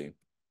biopsy.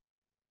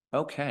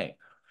 Okay.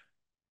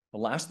 The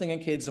last thing in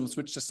kids, I'm gonna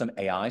switch to some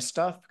AI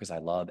stuff because I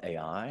love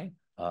AI.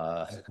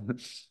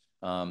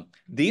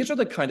 These are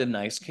the kind of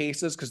nice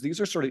cases because these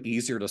are sort of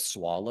easier to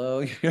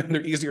swallow.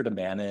 They're easier to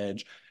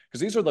manage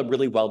because these are the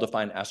really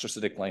well-defined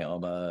astrocytic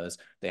gliomas.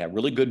 They have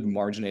really good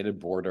marginated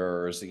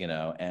borders,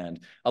 and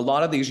a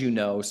lot of these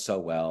so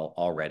well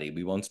already.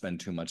 We won't spend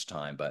too much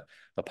time, but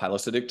the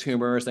pilocytic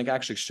tumors, I think I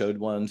actually showed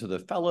one to the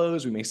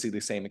fellows. We may see the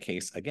same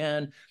case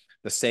again.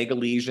 The Sega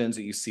lesions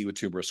that you see with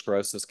tuberous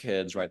sclerosis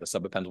kids, right? The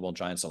subependymal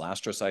giant cell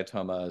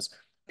astrocytomas.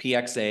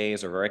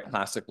 PXAs are very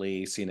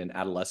classically seen in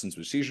adolescents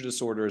with seizure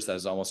disorders. That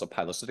is almost a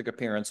pilocytic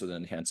appearance with an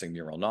enhancing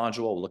neural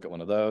nodule. We'll look at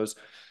one of those.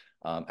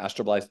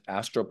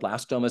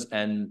 Astroblastomas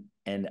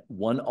and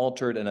one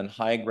altered and then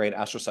high-grade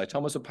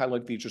astrocytomas with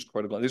piloid features,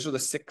 choroidal. These are the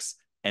 6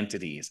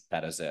 entities.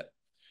 That is it.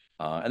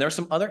 And there are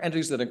some other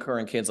entities that occur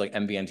in kids like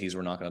MVNTs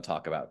we're not going to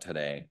talk about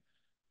today.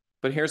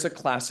 But here's a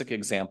classic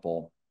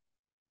example.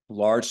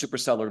 Large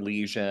supracellular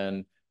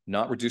lesion,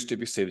 not reduced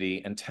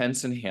diffusivity,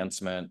 intense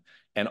enhancement,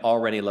 and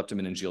already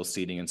leptomeningeal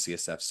seeding and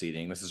CSF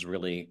seeding. This is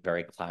really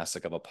very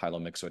classic of a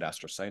pilomyxoid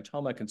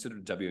astrocytoma,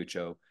 considered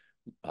WHO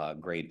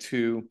grade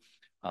 2.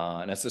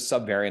 And it's a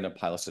subvariant of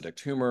pilocytic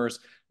tumors.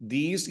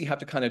 These you have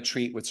to kind of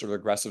treat with sort of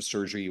aggressive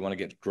surgery. You want to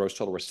get gross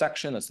total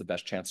resection. That's the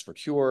best chance for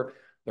cure.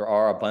 There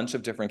are a bunch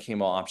of different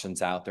chemo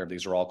options out there.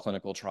 These are all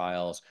clinical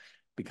trials,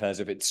 because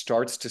if it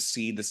starts to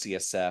seed the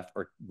CSF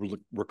or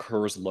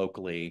recurs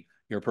locally,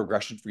 your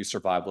progression-free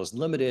survival is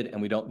limited,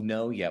 and we don't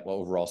know yet what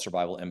overall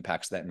survival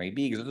impacts that may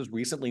be, because it was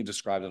recently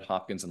described at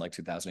Hopkins in like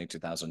 2008,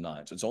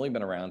 2009. So it's only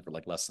been around for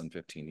like less than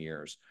 15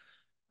 years.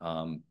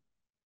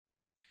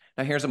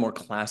 Now here's a more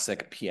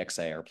classic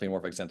PXA, or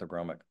pleomorphic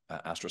xanthogrammic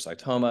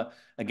astrocytoma.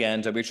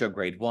 Again, WHO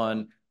grade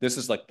 1. This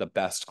is like the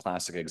best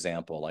classic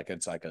example. Like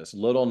it's like this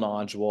little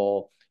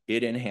nodule.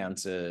 It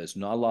enhances,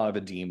 not a lot of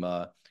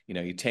edema.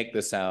 You take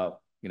this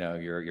out,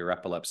 your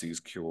epilepsy is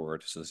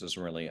cured. So this is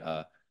really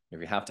if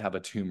you have to have a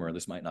tumor,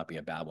 this might not be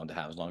a bad one to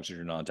have, as long as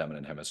you're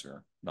non-dominant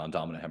hemisphere,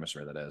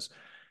 that is.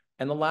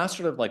 And the last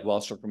sort of like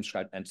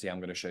well-circumscribed entity I'm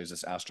going to show you is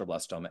this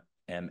astroblastoma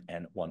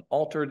MN1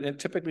 altered. And it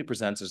typically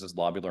presents as this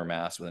lobular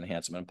mass with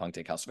enhancement and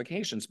punctate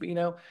calcifications. But,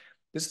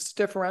 this is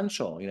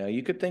differential.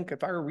 You could think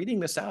if I were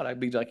reading this out, I'd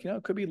be like,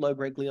 it could be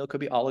low-grade glial, it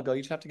could be oligo.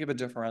 You just have to give a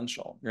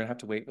differential. You're going to have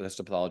to wait for the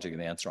histopathology to get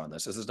an answer on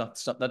this. It's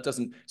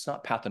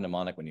not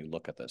pathognomonic when you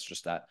look at this,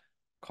 just that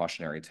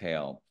cautionary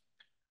tale.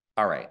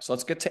 All right, so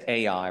let's get to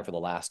AI for the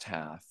last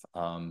half.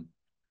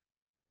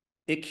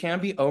 It can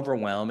be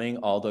overwhelming,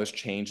 all those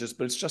changes,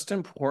 but it's just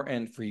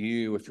important for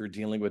you, if you're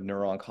dealing with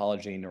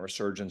neuro-oncology,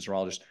 neurosurgeons,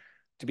 neurologists,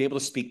 to be able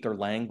to speak their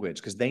language,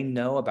 because they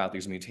know about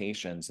these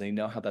mutations. They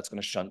know how that's going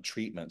to shunt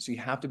treatment. So you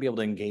have to be able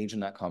to engage in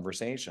that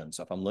conversation.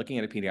 So if I'm looking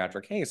at a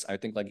pediatric case, I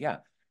think like, yeah,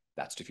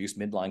 that's diffuse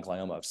midline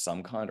glioma of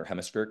some kind, or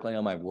hemispheric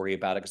glioma. I worry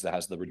about it because it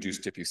has the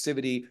reduced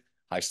diffusivity,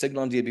 high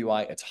signal on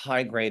DBY. It's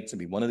high grade. It's going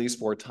to be one of these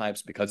 4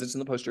 types. Because it's in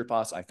the posterior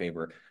fossa, I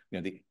favor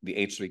the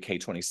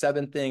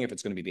H3K27 thing. If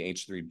it's going to be the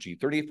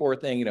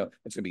H3G34 thing, it's going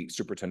to be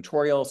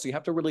supratentorial. So you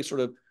have to really sort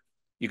of,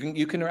 you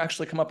can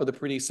actually come up with a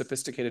pretty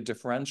sophisticated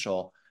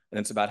differential, and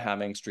it's about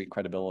having street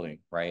credibility,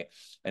 right?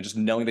 And just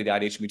knowing that the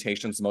IDH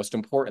mutation is the most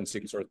important, so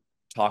you can sort of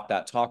talk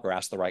that talk or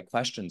ask the right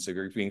questions. So if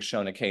you're being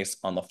shown a case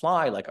on the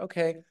fly, like,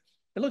 okay,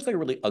 it looks like a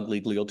really ugly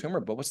glial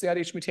tumor, but what's the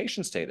IDH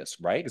mutation status,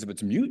 right? Because if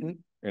it's mutant,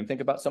 you're going to think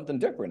about something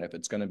different. If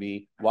it's going to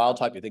be wild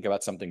type, you think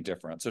about something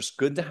different. So it's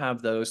good to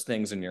have those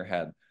things in your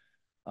head.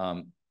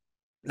 Now,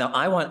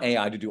 I want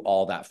AI to do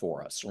all that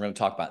for us. We're going to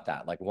talk about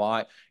that. Like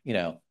why,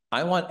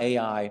 I want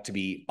AI to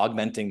be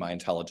augmenting my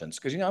intelligence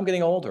because, I'm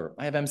getting older.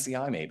 I have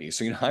MCI maybe.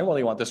 So, I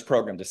really want this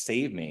program to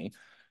save me,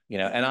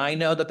 and I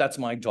know that that's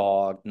my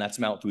dog and that's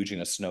Mount Fuji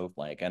and a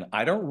snowflake. And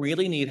I don't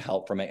really need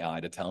help from AI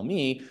to tell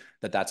me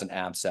that that's an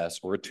abscess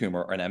or a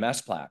tumor or an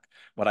MS plaque.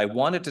 What I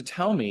want it to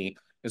tell me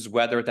is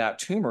whether that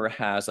tumor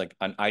has like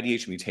an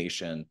IDH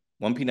mutation,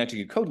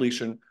 1p19q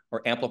co-deletion,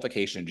 or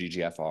amplification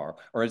GGFR,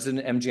 or is it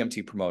an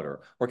MGMT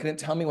promoter? Or can it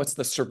tell me what's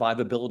the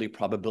survivability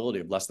probability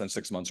of less than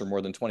 6 months or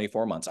more than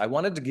 24 months? I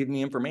wanted to give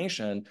me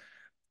information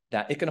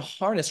that it can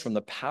harness from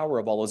the power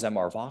of all those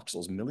MR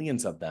voxels,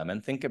 millions of them.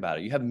 And think about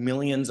it, you have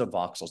millions of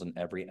voxels in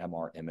every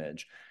MR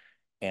image.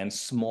 And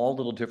small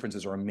little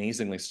differences are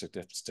amazingly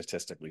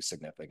statistically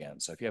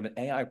significant. So if you have an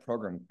AI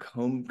program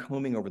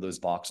combing over those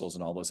voxels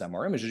and all those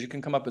MR images, you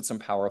can come up with some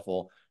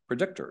powerful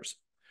predictors.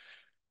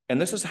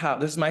 And this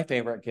is my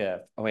favorite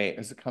GIF. Oh, wait,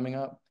 is it coming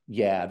up?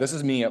 Yeah, this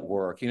is me at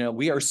work.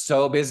 We are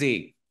so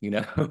busy, we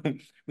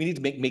need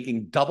to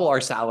making double our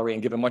salary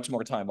and give much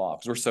more time off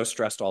because we're so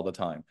stressed all the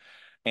time.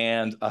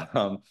 And,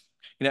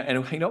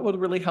 and what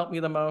would really help me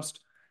the most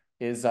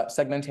is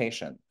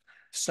segmentation.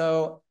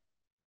 So,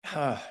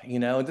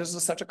 this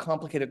is such a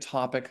complicated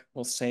topic.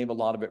 We'll save a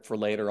lot of it for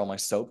later on my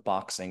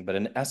soapboxing, but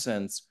in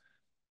essence,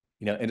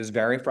 it is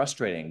very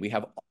frustrating. We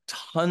have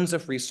tons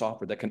of free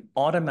software that can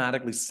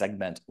automatically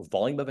segment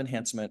volume of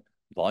enhancement,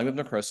 volume of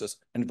necrosis,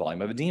 and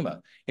volume of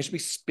edema. It should be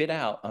spit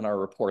out on our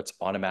reports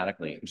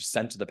automatically and just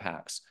sent to the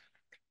PACS.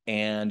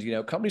 And,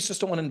 companies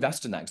just don't want to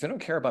invest in that because they don't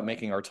care about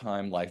making our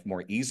life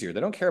more easier. They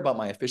don't care about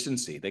my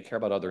efficiency. They care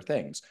about other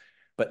things.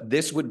 But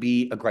this would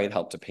be a great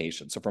help to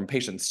patients. So from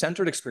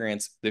patient-centered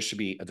experience, this should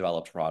be a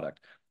developed product.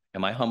 In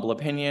my humble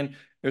opinion,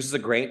 this is a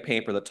great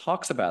paper that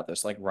talks about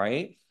this,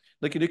 right?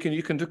 Like you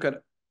can look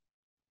at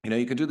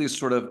you can do these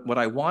sort of, what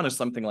I want is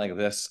something like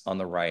this on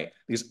the right,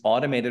 these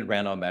automated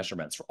random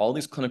measurements for all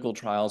these clinical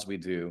trials we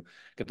do,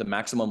 get the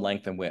maximum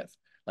length and width.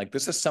 Like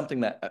this is something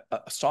that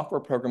a software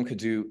program could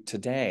do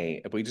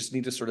today, if we just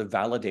need to sort of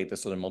validate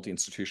this in a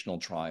multi-institutional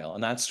trial.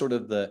 And that's sort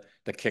of the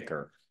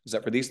kicker, is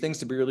that for these things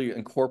to be really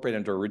incorporated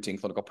into a routine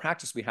clinical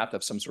practice, we have to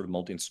have some sort of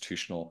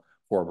multi-institutional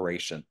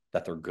corroboration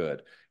that they're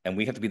good. And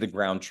we have to be the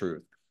ground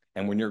truth.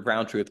 And when you're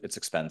ground truth, it's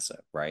expensive,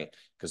 right?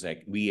 Because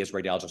we as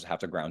radiologists have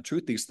to ground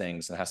truth these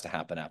things, and it has to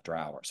happen after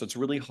hours. So it's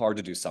really hard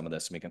to do some of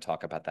this, and we can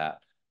talk about that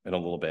in a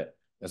little bit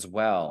as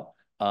well.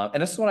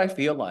 And this is what I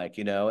feel like,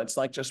 it's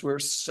like just we're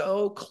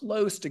so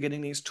close to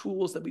getting these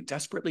tools that we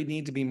desperately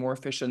need to be more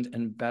efficient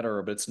and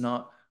better, but it's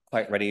not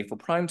quite ready for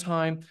prime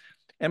time.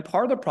 And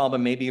part of the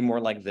problem may be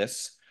more like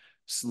this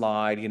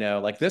slide,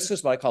 like this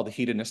is what I call the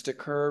hedonistic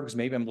curve, because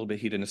maybe I'm a little bit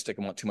hedonistic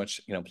and want too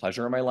much,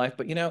 pleasure in my life.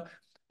 But,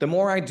 the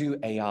more I do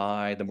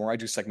AI, the more I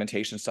do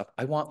segmentation stuff,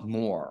 I want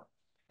more.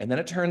 And then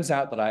it turns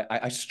out that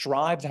I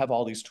strive to have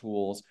all these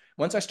tools.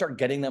 Once I start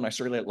getting them, I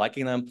start really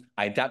liking them,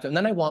 I adapt them, and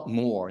then I want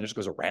more, and it just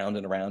goes around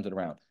and around and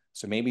around.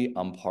 So maybe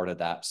I'm part of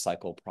that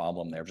cycle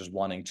problem there, just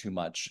wanting too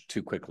much,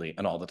 too quickly,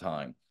 and all the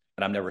time.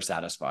 And I'm never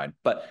satisfied.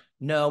 But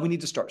no, we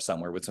need to start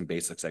somewhere with some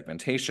basic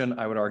segmentation,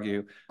 I would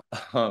argue.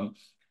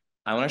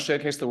 I want to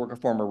showcase the work of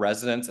former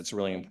residents. It's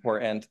really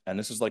important. And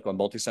this is like a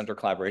multi-center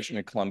collaboration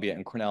in Columbia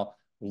and Cornell.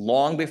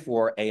 Long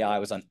before AI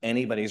was on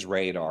anybody's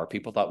radar,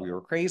 people thought we were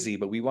crazy,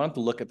 but we wanted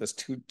to look at this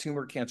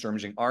tumor cancer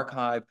imaging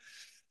archive.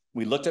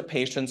 We looked at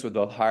patients with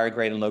both higher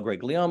grade and low grade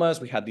gliomas.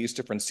 We had these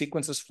different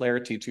sequences, FLAIR,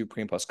 T2,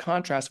 pre and post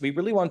contrast. We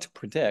really wanted to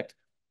predict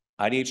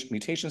IDH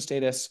mutation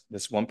status,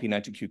 this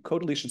 1p19q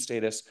co-deletion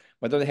status,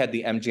 whether they had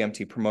the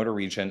MGMT promoter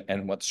region,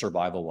 and what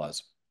survival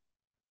was.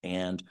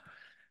 And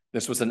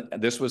this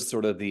was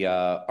sort of the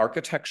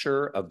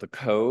architecture of the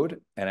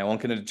code, and I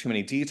won't get into too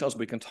many details.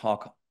 We can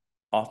talk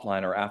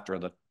offline or after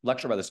the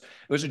lecture about this.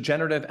 It was a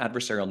generative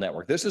adversarial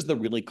network. This is the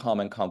really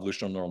common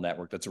convolutional neural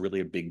network that's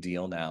really a big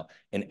deal now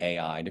in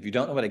AI. And if you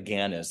don't know what a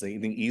GAN is, the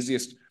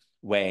easiest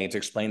way to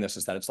explain this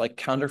is that it's like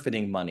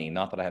counterfeiting money.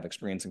 Not that I have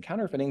experience in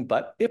counterfeiting,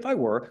 but if I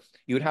were,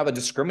 you would have a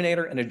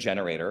discriminator and a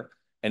generator.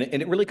 And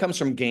it really comes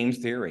from game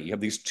theory. You have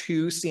these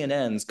two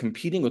CNNs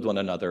competing with one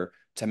another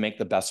to make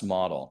the best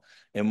model.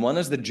 And one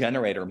is the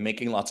generator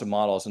making lots of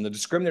models, and the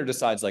discriminator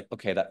decides like,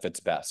 okay, that fits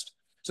best.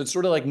 So it's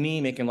sort of like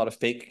me making a lot of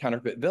fake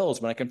counterfeit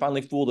bills. When I can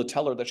finally fool the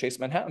teller that Chase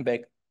Manhattan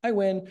Bank, I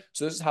win.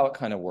 So this is how it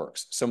kind of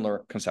works,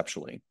 similar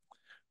conceptually.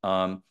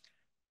 And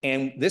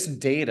this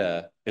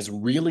data is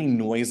really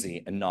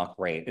noisy and not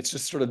great. It's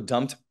just sort of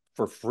dumped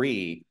for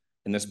free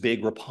in this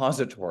big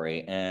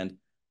repository, and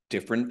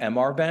different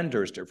MR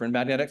vendors, different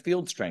magnetic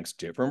field strengths,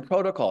 different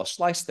protocols,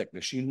 slice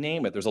thickness, you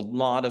name it. There's a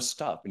lot of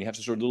stuff, and you have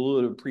to sort of do a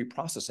little bit of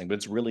pre-processing, but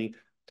it's really,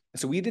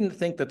 so we didn't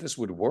think that this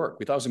would work.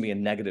 We thought it was gonna be a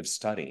negative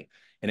study,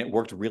 and it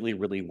worked really,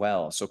 really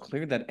well. So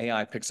clear that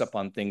AI picks up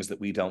on things that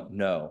we don't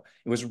know.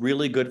 It was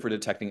really good for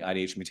detecting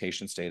IDH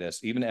mutation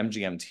status, even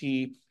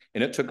MGMT,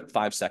 and it took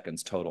 5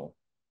 seconds total.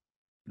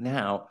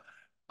 Now,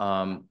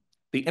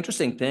 the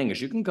interesting thing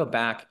is you can go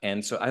back,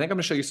 and so I think I'm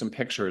gonna show you some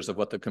pictures of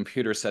what the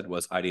computer said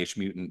was IDH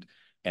mutant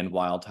and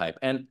wild type.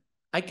 And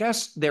I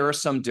guess there are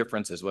some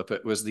differences. If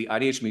it was the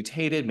IDH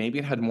mutated, maybe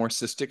it had more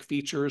cystic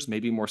features,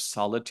 maybe more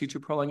solid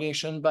T2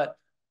 prolongation, but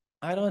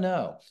I don't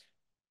know.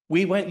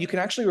 You can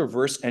actually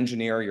reverse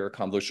engineer your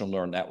convolutional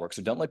neural network.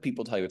 So don't let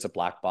people tell you it's a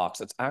black box.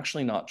 That's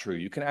actually not true.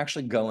 You can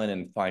actually go in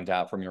and find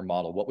out from your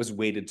model what was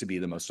weighted to be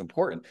the most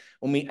important.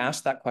 When we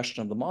asked that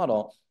question of the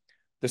model,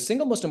 the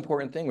single most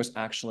important thing was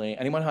actually,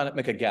 anyone want to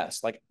make a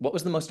guess? Like, what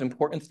was the most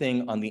important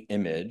thing on the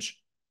image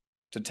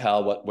to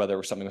tell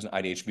whether something was an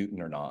IDH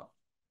mutant or not?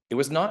 It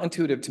was not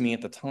intuitive to me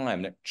at the time,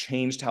 and it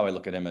changed how I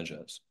look at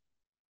images.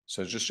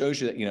 So it just shows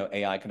you that,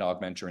 AI can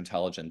augment your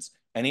intelligence.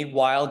 Any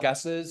wild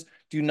guesses?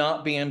 Do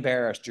not be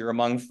embarrassed. You're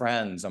among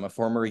friends. I'm a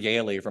former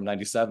Yale from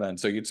 97,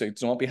 so it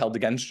won't be held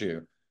against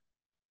you.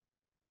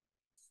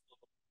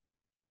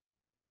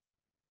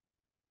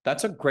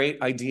 That's a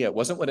great idea. It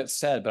wasn't what it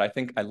said, but I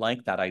think I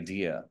like that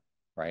idea,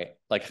 right?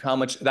 Like how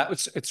much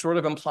it's sort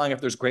of implying if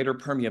there's greater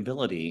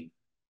permeability,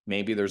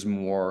 maybe there's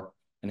more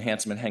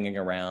enhancement hanging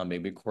around,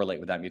 maybe correlate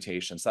with that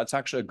mutation. So that's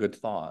actually a good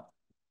thought.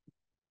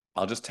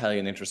 I'll just tell you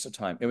in the interest of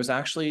time. It was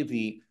actually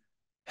the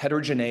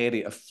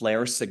heterogeneity of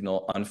flare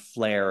signal on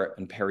flare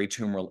and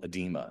peritumoral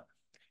edema.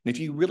 And if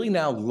you really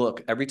now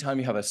look, every time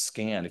you have a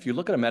scan, if you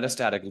look at a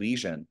metastatic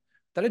lesion,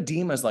 that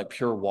edema is like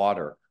pure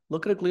water.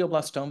 Look at a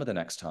glioblastoma the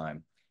next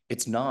time.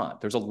 It's not.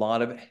 There's a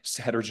lot of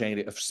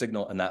heterogeneity of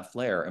signal in that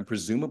flare, and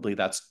presumably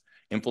that's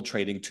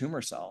infiltrating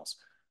tumor cells.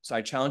 So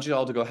I challenge you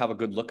all to go have a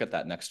good look at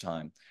that next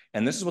time.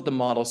 And this is what the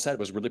model said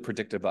was really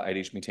predictive about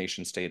IDH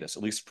mutation status,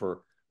 at least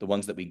for the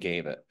ones that we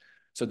gave it.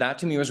 So that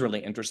to me was really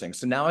interesting.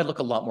 So now I look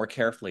a lot more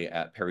carefully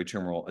at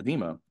peritumoral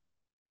edema.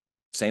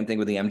 Same thing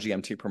with the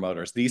MGMT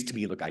promoters. These to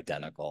me look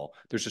identical.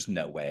 There's just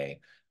no way.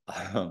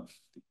 So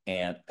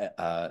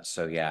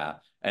yeah.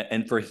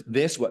 And for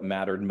this, what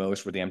mattered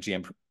most were the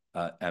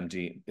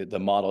the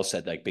model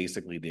said like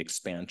basically the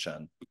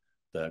expansion,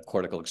 the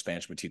cortical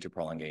expansion with T2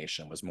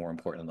 prolongation was more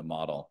important in the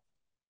model.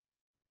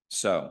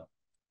 So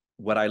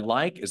what I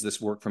like is this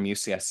work from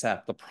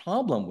UCSF. The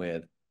problem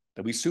with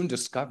that we soon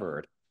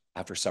discovered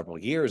after several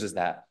years is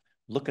that,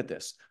 look at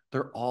this,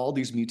 there are all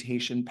these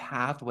mutation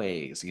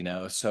pathways,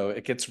 so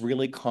it gets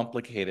really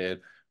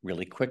complicated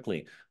really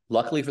quickly.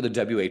 Luckily for the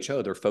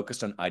WHO, they're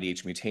focused on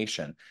IDH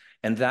mutation.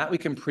 And that we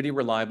can pretty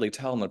reliably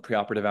tell in the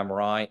preoperative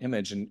MRI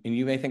image. And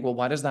you may think, well,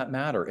 why does that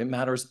matter? It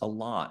matters a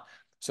lot.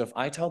 So if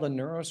I tell the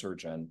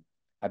neurosurgeon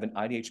I have an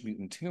IDH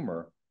mutant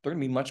tumor, they're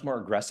going to be much more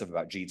aggressive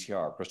about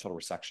GTR, gross total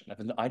resection. If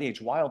it's an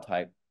IDH wild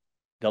type,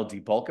 they'll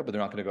debulk it, but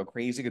they're not going to go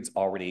crazy. It's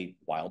already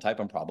wild type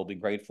and probably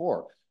grade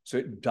 4. So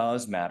it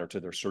does matter to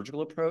their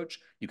surgical approach.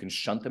 You can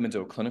shunt them into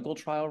a clinical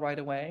trial right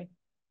away,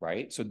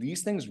 right? So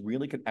these things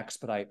really could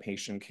expedite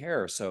patient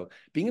care. So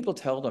being able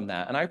to tell them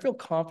that, and I feel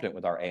confident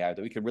with our AI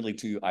that we could really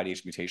do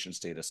IDH mutation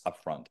status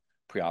upfront,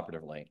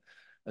 preoperatively.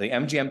 The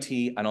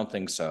MGMT, I don't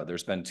think so.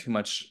 There's been too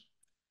much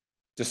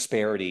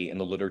disparity in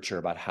the literature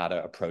about how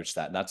to approach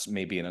that. And that's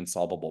maybe an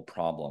unsolvable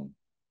problem.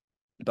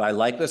 But I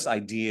like this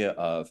idea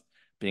of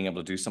being able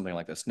to do something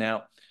like this.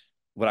 Now,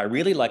 what I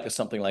really like is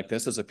something like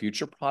this as a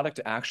future product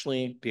to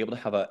actually be able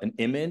to have an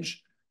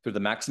image through the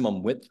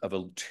maximum width of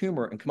a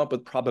tumor and come up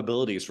with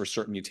probabilities for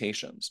certain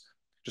mutations.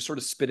 Just sort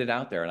of spit it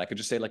out there. And I could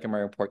just say like in my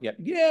report, yeah,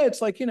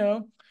 it's like,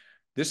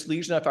 this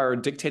lesion, if I were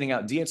dictating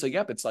out D, it's like,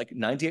 yep, it's like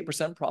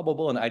 98%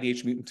 probable an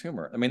IDH mutant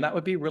tumor. I mean, that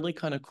would be really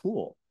kind of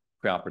cool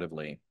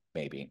preoperatively,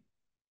 maybe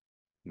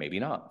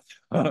not.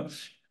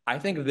 I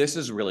think this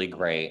is really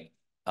great.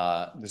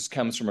 This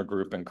comes from a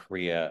group in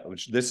Korea,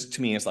 which this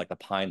to me is like the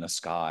pie in the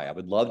sky. I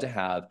would love to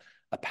have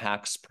a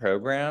PACS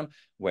program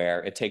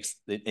where it takes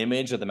the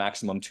image of the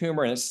maximum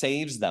tumor and it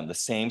saves them the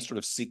same sort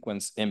of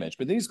sequence image.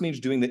 But this means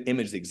doing the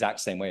image the exact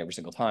same way every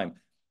single time,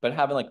 but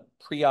having like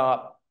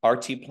pre-op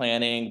RT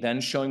planning,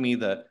 then showing me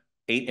the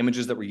 8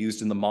 images that were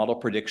used in the model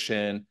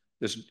prediction,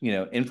 this,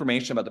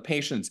 information about the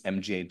patient's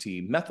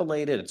MGAT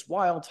methylated, its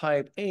wild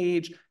type,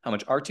 age, how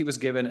much RT was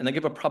given, and then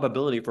give a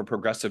probability for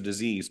progressive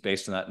disease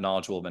based on that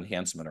knowledge of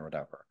enhancement or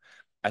whatever.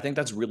 I think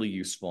that's really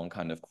useful and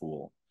kind of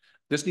cool.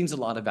 This needs a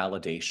lot of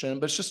validation,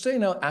 but it's just,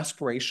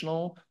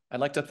 aspirational. I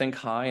like to think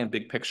high and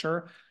big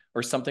picture,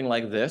 or something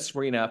like this,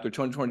 where, after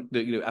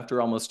 220, after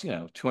almost,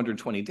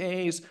 220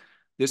 days,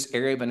 this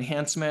area of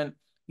enhancement,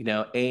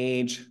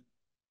 age,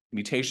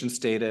 mutation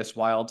status,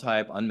 wild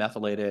type,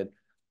 unmethylated,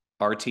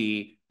 RT,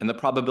 and the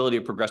probability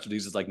of progressive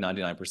disease is like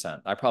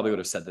 99%. I probably would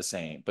have said the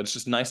same, but it's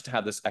just nice to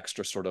have this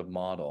extra sort of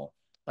model.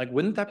 Like,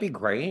 wouldn't that be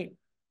great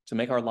to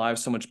make our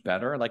lives so much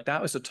better? Like,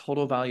 that was a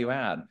total value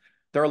add.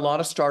 There are a lot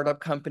of startup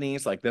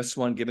companies like this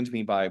one given to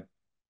me by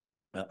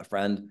a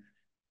friend.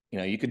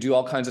 You could do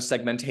all kinds of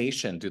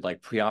segmentation, do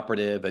like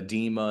preoperative,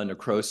 edema,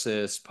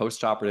 necrosis,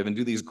 postoperative, and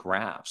do these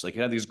graphs. Like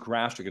you have these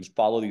graphs, you can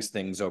follow these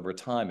things over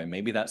time, and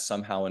maybe that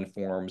somehow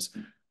informs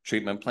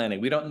treatment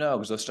planning. We don't know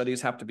because those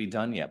studies have to be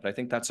done yet, but I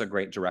think that's a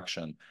great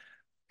direction.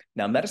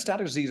 Now,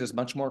 metastatic disease is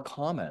much more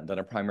common than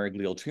a primary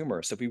glial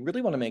tumor. So if we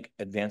really want to make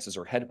advances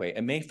or headway,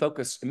 we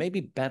may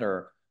be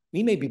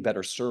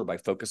better served by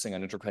focusing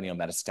on intracranial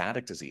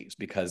metastatic disease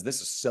because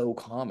this is so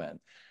common.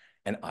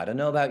 And I don't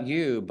know about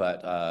you,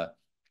 but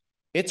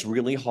it's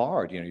really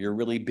hard. You're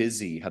really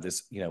busy. Have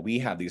this, we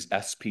have these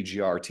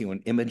SPGR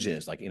T1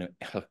 images, like,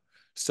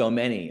 so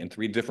many in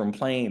 3 different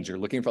planes. You're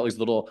looking for all these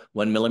little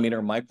 1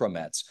 millimeter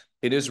micromets.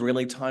 It is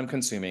really time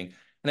consuming.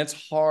 And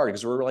it's hard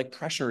because we're like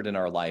pressured in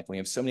our life. We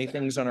have so many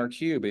things on our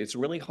queue, but it's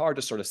really hard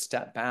to sort of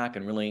step back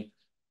and really,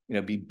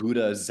 be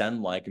Buddha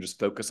Zen-like and just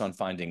focus on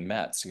finding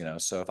Mets,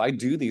 So if I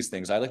do these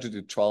things, I like to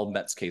do 12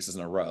 Mets cases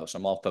in a row. So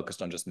I'm all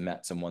focused on just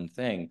Mets and one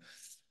thing.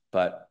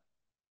 But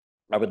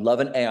I would love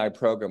an AI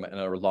program, and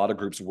there are a lot of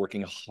groups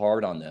working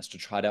hard on this to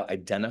try to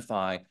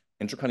identify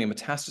intracranial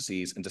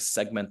metastases and to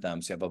segment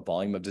them so you have a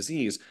volume of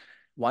disease.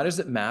 Why does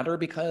it matter?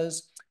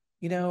 Because,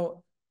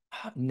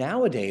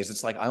 nowadays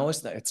it's like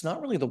it's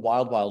not really the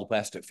wild, wild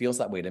west. It feels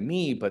that way to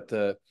me, but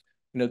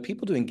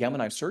people doing gamma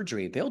knife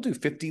surgery, they'll do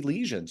 50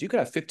 lesions. You could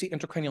have 50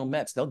 intracranial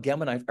mets. They'll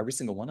gamma knife every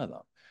single one of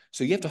them.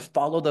 So you have to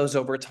follow those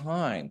over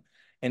time.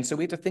 And so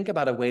we have to think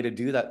about a way to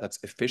do that that's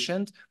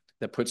efficient,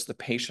 that puts the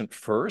patient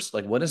first.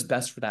 Like what is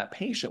best for that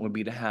patient would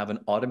be to have an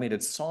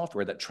automated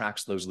software that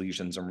tracks those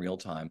lesions in real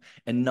time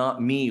and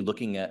not me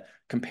looking at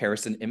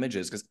comparison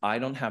images because I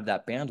don't have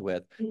that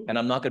bandwidth and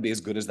I'm not going to be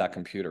as good as that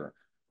computer,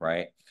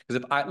 right?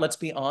 Because let's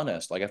be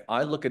honest, like if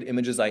I look at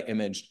images I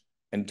imaged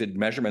and did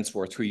measurements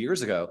for 2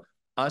 years ago,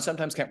 I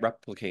sometimes can't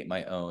replicate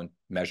my own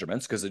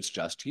measurements because it's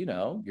just,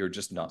 you're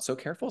just not so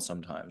careful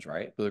sometimes,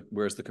 right?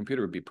 Whereas the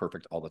computer would be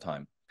perfect all the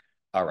time.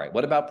 All right,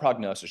 what about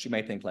prognosis? You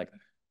may think like,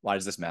 why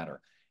does this matter?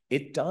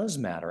 It does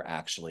matter,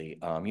 actually.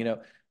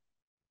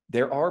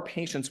 There are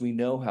patients we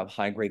know have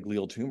high-grade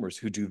glial tumors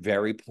who do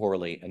very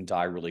poorly and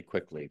die really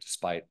quickly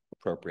despite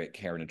appropriate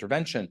care and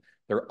intervention.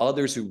 There are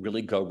others who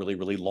really go really,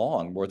 really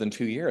long, more than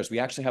 2 years. We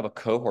actually have a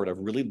cohort of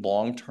really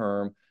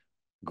long-term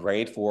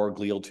grade 4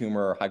 glial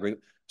tumor, high-grade,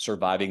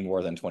 surviving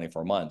more than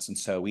 24 months. And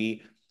so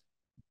we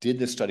did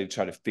this study to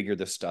try to figure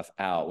this stuff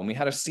out. When we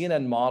had a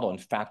CNN model and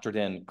factored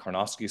in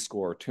Karnofsky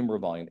score, tumor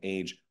volume,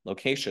 age,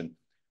 location,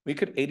 we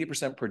could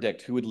 80%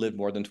 predict who would live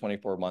more than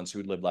 24 months, who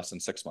would live less than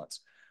 6 months.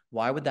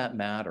 Why would that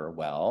matter?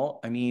 Well,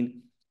 I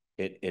mean,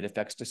 it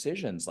affects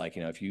decisions. Like,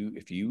 if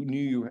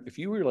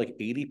you were like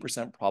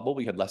 80%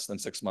 probable you had less than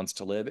 6 months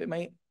to live, it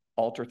might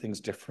alter things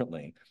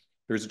differently.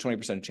 There's a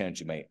 20% chance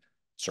you might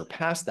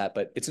surpass that,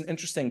 but it's an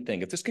interesting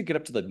thing. If this could get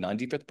up to the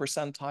 95th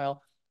percentile,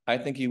 I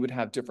think you would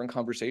have different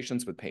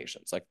conversations with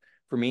patients. Like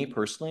for me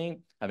personally,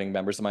 having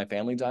members of my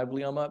family die of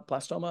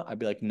glioblastoma, I'd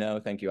be like, no,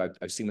 thank you.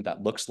 I've seen what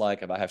that looks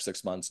like. If I have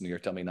 6 months and you're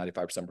telling me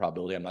 95%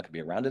 probability, I'm not gonna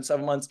be around in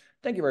 7 months.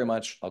 Thank you very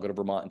much. I'll go to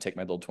Vermont and take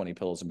my little 20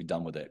 pills and be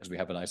done with it because we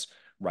have a nice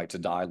right to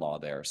die law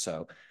there.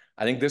 So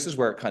I think this is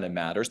where it kind of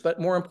matters,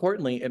 but more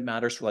importantly, it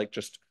matters for like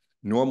just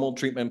normal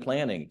treatment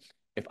planning.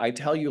 If I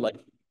tell you like,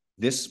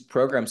 this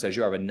program says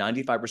you have a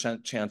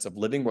 95% chance of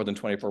living more than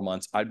 24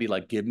 months, I'd be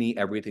like, give me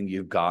everything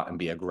you've got and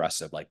be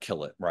aggressive, like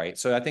kill it, right?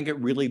 So I think it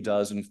really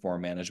does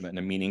inform management in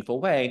a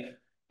meaningful way,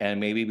 and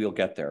maybe we'll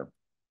get there.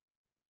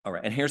 All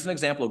right, and here's an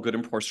example of good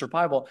and poor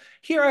survival.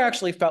 Here I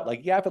actually felt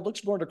like, yeah, if it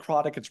looks more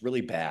necrotic, it's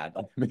really bad.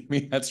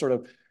 Maybe that's sort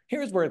of,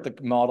 here's where the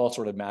model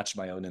sort of matched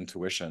my own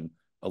intuition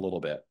a little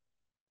bit.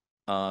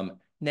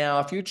 Now,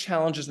 a few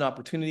challenges and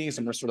opportunities,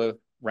 and we're sort of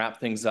wrap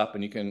things up,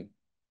 and you can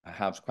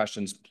have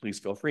questions, please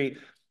feel free.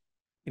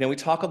 We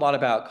talk a lot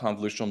about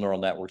convolutional neural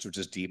networks, which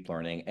is deep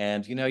learning.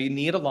 And, you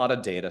need a lot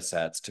of data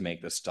sets to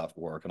make this stuff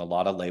work and a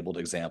lot of labeled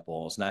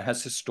examples. And that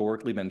has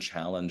historically been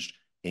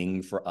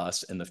challenging for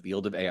us in the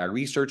field of AI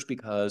research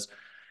because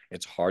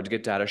it's hard to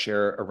get data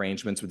share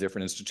arrangements with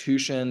different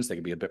institutions. They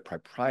can be a bit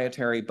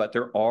proprietary, but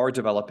there are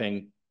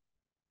developing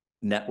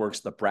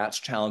networks. The BRATS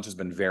challenge has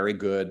been very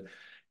good.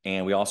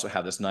 And we also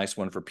have this nice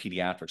one for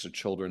pediatrics, or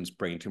children's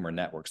brain tumor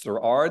networks. There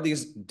are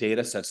these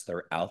data sets that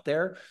are out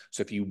there.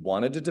 So if you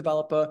wanted to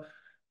develop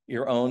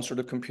your own sort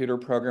of computer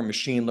program,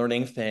 machine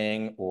learning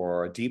thing,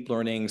 or a deep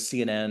learning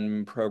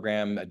CNN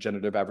program, a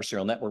generative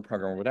adversarial network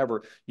program, or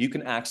whatever, you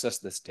can access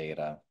this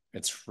data.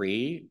 It's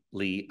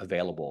freely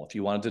available. If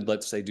you wanted to,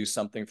 let's say, do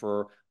something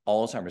for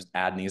Alzheimer's,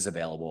 ADNI is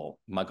available.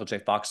 Michael J.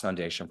 Fox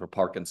Foundation for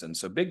Parkinson's.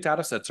 So big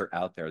data sets are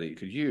out there that you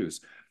could use.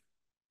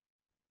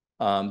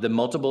 The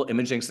multiple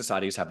imaging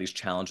societies have these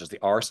challenges. The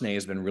RSNA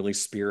has been really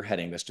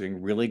spearheading this,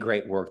 doing really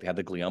great work. They have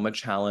the glioma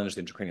challenge,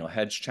 the intracranial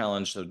hedge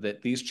challenge. So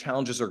that these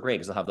challenges are great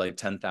because they'll have like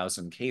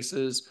 10,000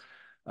 cases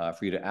for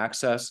you to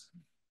access.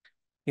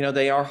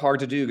 They are hard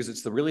to do because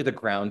it's really the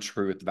ground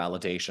truth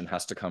validation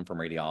has to come from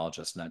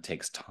radiologists, and that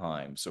takes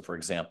time. So for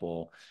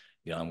example,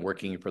 I'm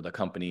working for the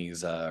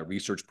company's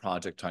research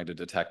project trying to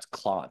detect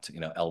clot,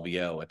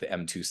 LVO at the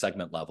M2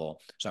 segment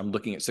level. So I'm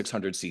looking at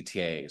 600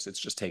 CTAs. It's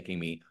just taking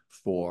me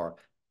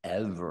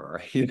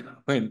forever,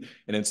 and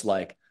it's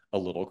like a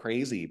little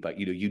crazy, but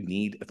you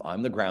need, if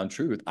I'm the ground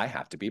truth, I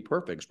have to be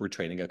perfect. We're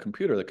training a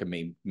computer that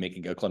can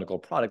making a clinical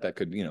product that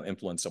could,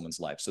 influence someone's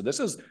life. So this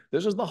is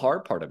the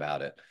hard part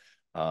about it.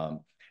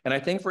 And I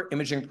think for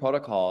imaging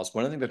protocols,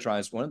 one of the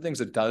things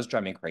that does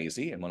drive me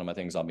crazy, and one of my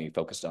things I'll be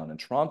focused on in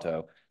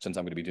Toronto, since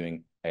I'm going to be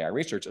doing AI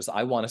research, is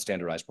I want to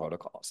standardize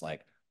protocols.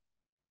 Like,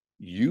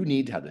 you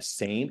need to have the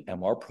same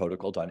MR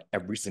protocol done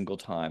every single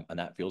time on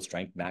that field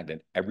strength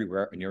magnet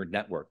everywhere in your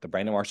network. The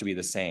brain MR should be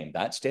the same.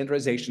 That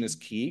standardization is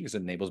key because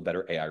it enables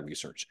better AI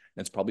research.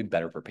 And it's probably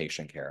better for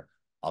patient care.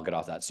 I'll get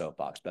off that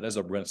soapbox. That is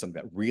something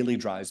that really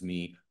drives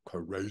me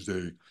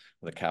crazy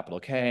with a capital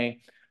K.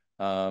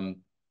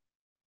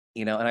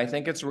 You know, and I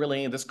think it's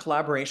really this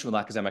collaboration with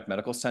academic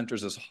medical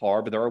centers is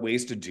hard, but there are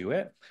ways to do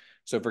it.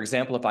 So for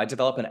example, if I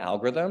develop an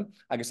algorithm,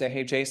 I can say,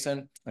 hey, Jason,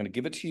 I'm going to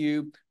give it to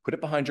you, put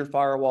it behind your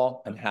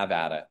firewall and have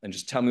at it. And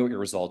just tell me what your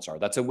results are.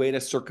 That's a way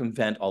to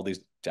circumvent all these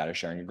data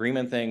sharing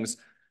agreement things.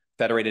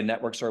 Federated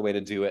networks are a way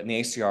to do it. And the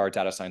ACR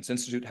Data Science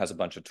Institute has a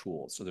bunch of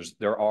tools. So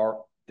there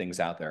are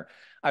things out there.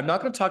 I'm not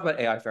going to talk about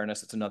AI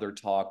fairness. It's another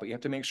talk, but you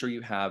have to make sure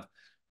you have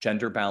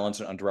gender balance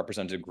and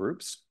underrepresented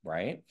groups,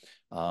 right?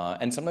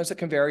 And sometimes it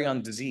can vary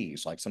on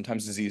disease. Like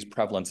sometimes disease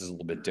prevalence is a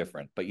little bit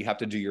different, but you have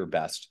to do your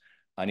best.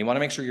 And you want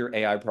to make sure your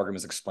AI program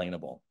is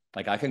explainable.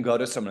 Like I can go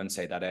to someone and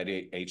say that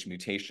IDH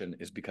mutation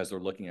is because they're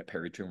looking at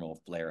peritumoral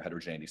flare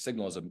heterogeneity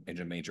signal as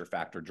a major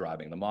factor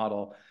driving the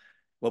model.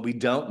 What we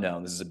don't know,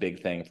 and this is a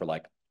big thing for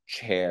like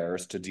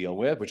chairs to deal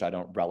with, which I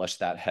don't relish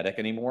that headache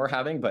anymore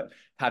having, but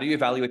how do you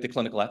evaluate the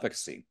clinical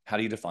efficacy? How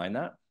do you define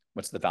that?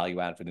 What's the value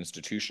add for the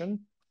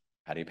institution?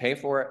 How do you pay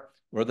for it?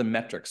 What are the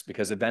metrics?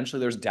 Because eventually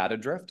there's data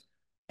drift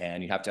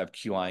and you have to have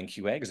QI and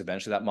QA because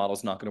eventually that model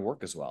is not going to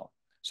work as well.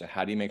 So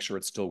how do you make sure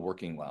it's still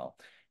working well?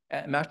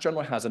 And Mass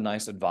General has a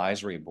nice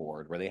advisory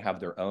board where they have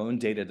their own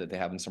data that they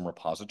have in some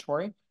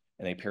repository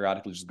and they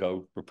periodically just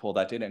go pull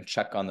that data and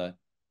check on the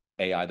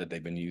AI that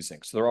they've been using.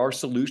 So there are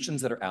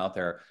solutions that are out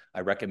there. I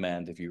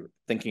recommend if you're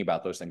thinking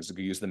about those things,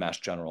 to use the Mass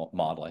General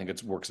model. I think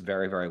it works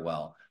very, very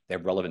well. They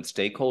have relevant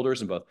stakeholders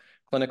in both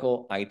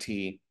clinical,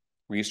 IT,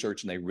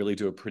 research, and they really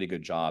do a pretty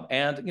good job.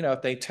 And, you know,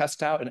 if they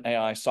test out an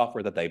AI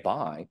software that they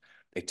buy,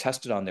 they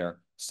test it on their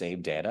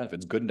saved data. If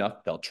it's good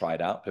enough, they'll try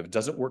it out. If it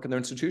doesn't work in their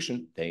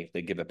institution, they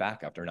give it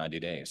back after 90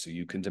 days. So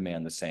you can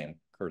demand the same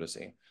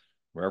courtesy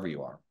wherever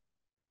you are.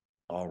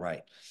 All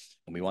right.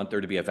 And we want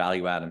there to be a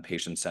value add and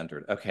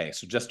patient-centered. Okay,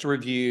 so just to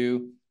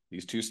review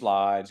these two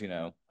slides, you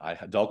know,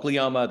 adult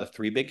glioma, the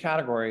three big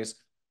categories,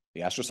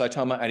 the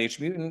astrocytoma IDH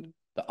mutant,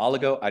 the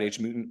oligo IDH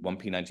mutant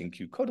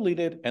 1p19q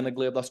co-deleted, and the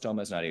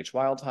glioblastoma is an IDH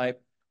wild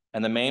type.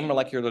 And the main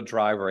molecular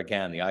driver,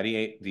 again, the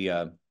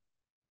IDH,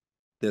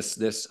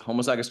 this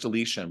homozygous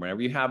deletion,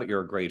 whenever you have it,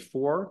 you're a grade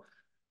 4.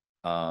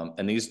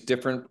 And these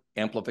different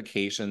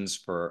amplifications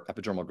for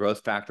epidermal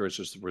growth factors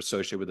just were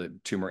associated with the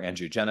tumor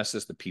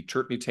angiogenesis, the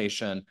p-TERT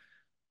mutation,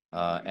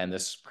 and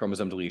this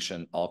chromosome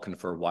deletion all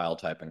confer wild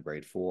type in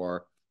grade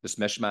 4. This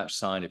mismatch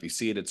sign, if you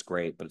see it, it's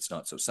great, but it's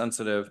not so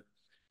sensitive.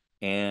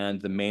 And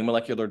the main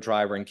molecular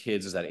driver in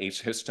kids is that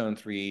H histone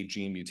 3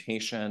 gene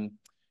mutation.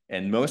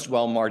 And most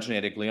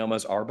well-marginated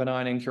gliomas are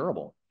benign and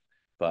curable.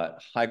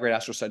 But high-grade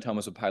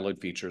astrocytomas with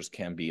pyloid features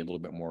can be a little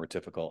bit more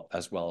difficult,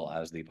 as well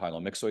as the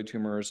pyelomyxoid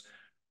tumors.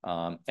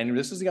 And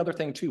this is the other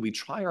thing, too. We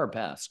try our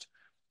best.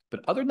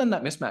 But other than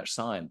that mismatch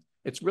sign,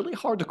 it's really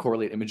hard to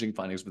correlate imaging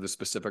findings with a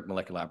specific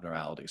molecular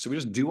abnormality. So we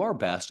just do our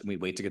best, and we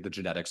wait to get the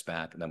genetics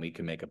back, and then we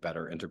can make a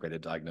better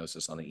integrated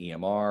diagnosis on the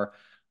EMR.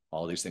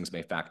 All these things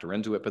may factor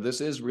into it, but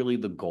this is really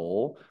the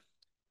goal.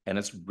 And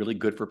it's really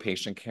good for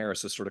patient care.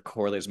 So sort of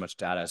correlate as much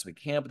data as we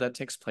can, but that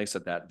takes place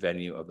at that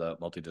venue of the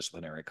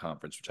multidisciplinary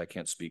conference, which I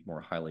can't speak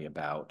more highly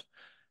about.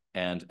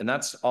 And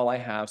that's all I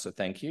have. So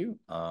thank you.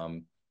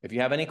 If you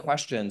have any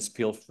questions,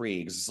 feel free,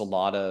 because there's a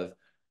lot of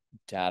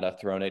data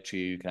thrown at you.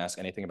 You can ask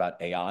anything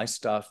about AI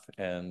stuff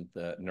and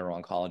the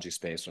neuro-oncology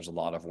space. There's a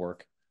lot of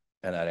work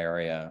in that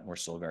area. We're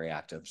still very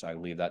active. So I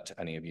leave that to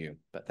any of you,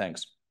 but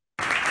thanks.